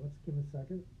Wars thing. Let's give it a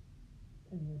second.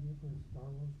 Any idea for a Star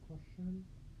Wars question?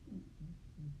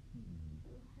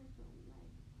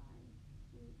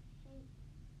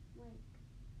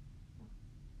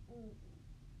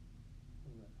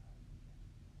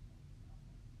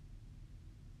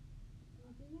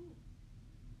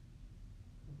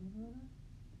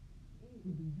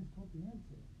 You just told the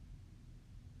answer.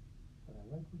 But I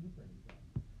like where your brain's at.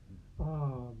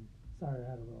 Sorry, I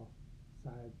had a little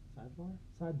sidebar?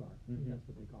 Sidebar, I think that's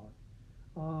what they call it.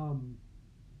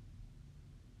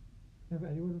 If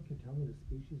anyone could tell me the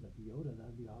species of Yoda,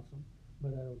 that'd be awesome.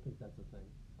 But I don't think that's a thing.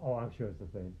 Oh, I'm sure it's a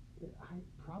thing.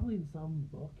 Probably in some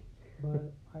book,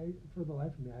 but for the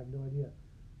life of me, I have no idea.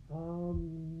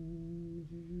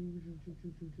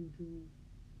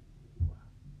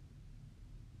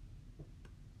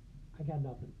 I got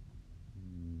nothing.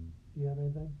 Hmm. Do you have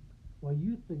anything? While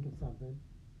you think of something,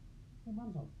 hey,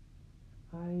 mom's home.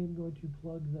 I'm going to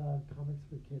plug the Comics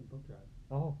for Kid book drive.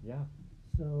 Oh, yeah.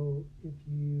 So if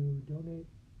you donate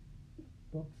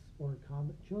books or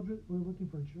we're looking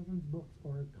for children's books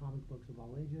or comic books of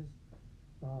all ages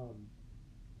to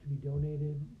be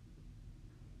donated.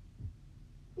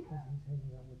 Because he's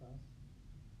hanging out with us.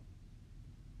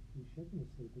 He should be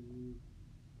asleep, but you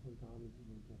were gone and he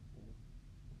went upstairs.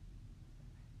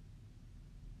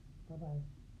 Bye bye.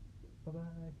 Bye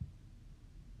bye.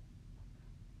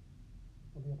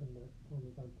 I'll be up in a minute when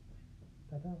we're done.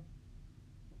 Ta-ta.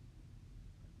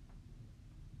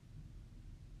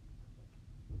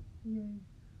 Yay.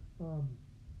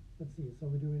 Let's see. So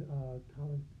we're doing a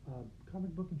comic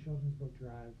book and children's book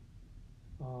drive.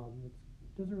 It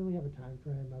doesn't really have a time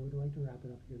frame. I would like to wrap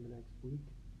it up here in the next week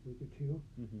or two.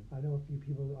 Mm-hmm. I know a few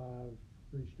people have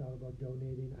reached out about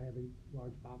donating. I have a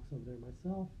large box over there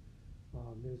myself.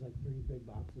 There's like 3 big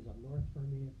boxes up north for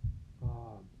me.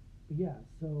 But yeah,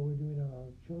 so we're doing a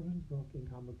children's book and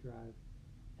comic drive,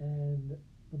 and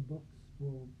the books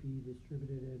will be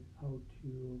distributed out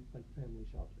to like family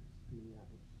shelters in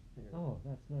Minneapolis area. Oh,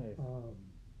 that's nice.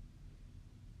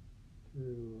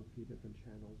 Through a few different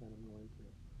channels that I'm going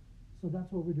through. So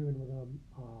that's what we're doing with them.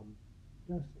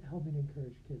 Just helping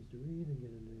encourage kids to read and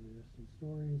get into interesting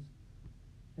stories.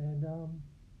 And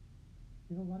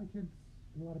you know, a lot of kids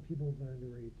and a lot of people learn to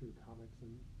read through comics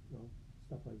and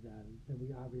stuff like that. And then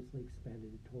we obviously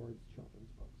expanded it towards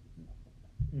children's books and stuff like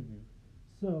that. Mm-hmm.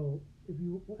 So if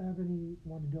you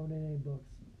want to donate any books,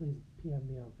 please PM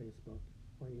me on Facebook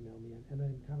or email me at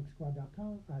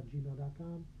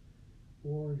mncomicsquad.com@gmail.com,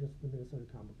 or just the Minnesota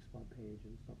Comic Squad page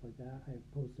and stuff like that. I've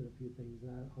posted a few things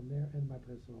on there and my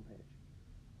personal page.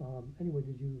 Anyway,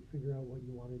 did you figure out what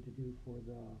you wanted to do for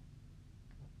the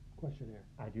questionnaire?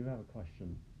 I do have a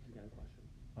question. You got a question?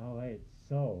 All right.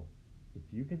 So, if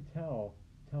you can tell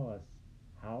us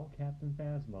how Captain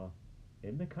Phasma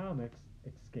in the comics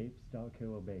escapes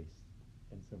Starkiller Base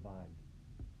and survived.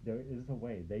 There is a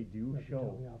way. They do You have to show.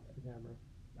 tell me off the camera.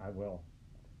 I will.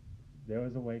 There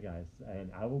is a way, guys,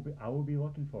 and I will be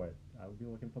looking for it. I will be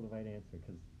looking for the right answer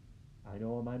because I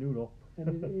know my noodle. And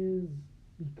it is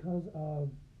because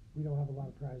of we don't have a lot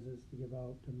of prizes to give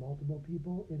out to multiple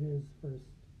people. It is first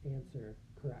answer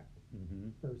correct.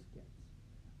 Mm-hmm. First gets.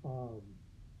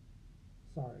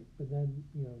 Sorry, but then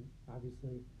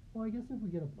obviously. Well, I guess if we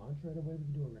get a bunch right away, we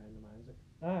can do a randomizer.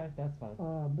 All right, that's fine.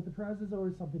 But the prize is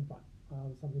always something fun,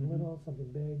 something little,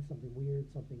 something big, something weird,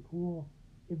 something cool.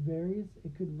 It varies.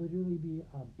 It could literally be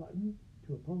a button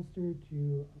to a poster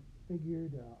to a figure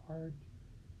to art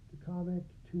to comic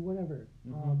to whatever.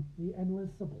 The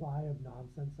endless supply of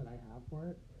nonsense that I have for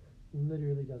it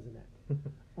literally doesn't end.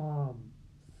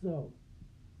 So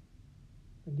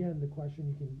again, the question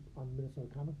you can on the Minnesota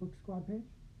Comic Book Squad page,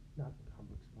 not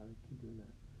Comic Book Squad. I keep doing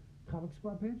that. Comic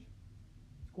Squad page,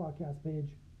 Squadcast page,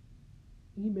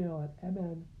 email at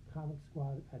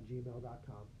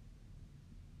mncomicsquad@gmail.com.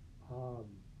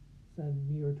 Send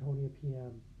me or Tony a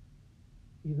PM.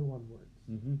 Either one works.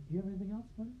 Mm-hmm. Do you have anything else,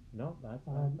 buddy? No, that's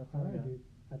fine. That's all right, I got. dude.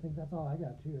 I think that's all I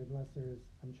got too. Unless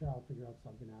I'm sure I'll figure out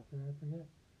something after I forget.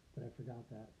 But I forgot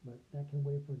that. But that can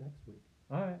wait for next week.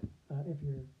 All right. If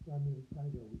you're, I mean, we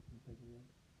probably do a week from thinking it.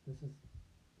 This is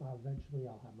eventually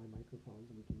I'll have my microphones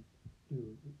and we can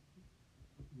do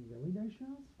really nice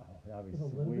shows Oh, that'd be with a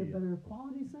little bit sweet. better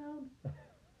quality sound.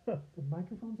 The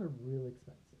microphones are real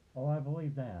expensive. Oh, I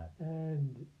believe that.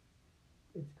 And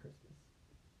it's Christmas.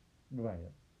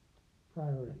 Right.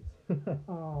 Priorities.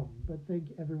 But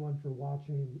thank everyone for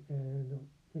watching and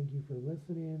thank you for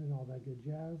listening and all that good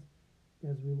jazz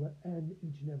as we end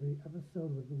each and every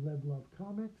episode with Live Love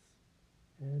Comics.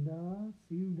 And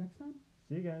see you next time.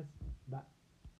 See you guys. Bye.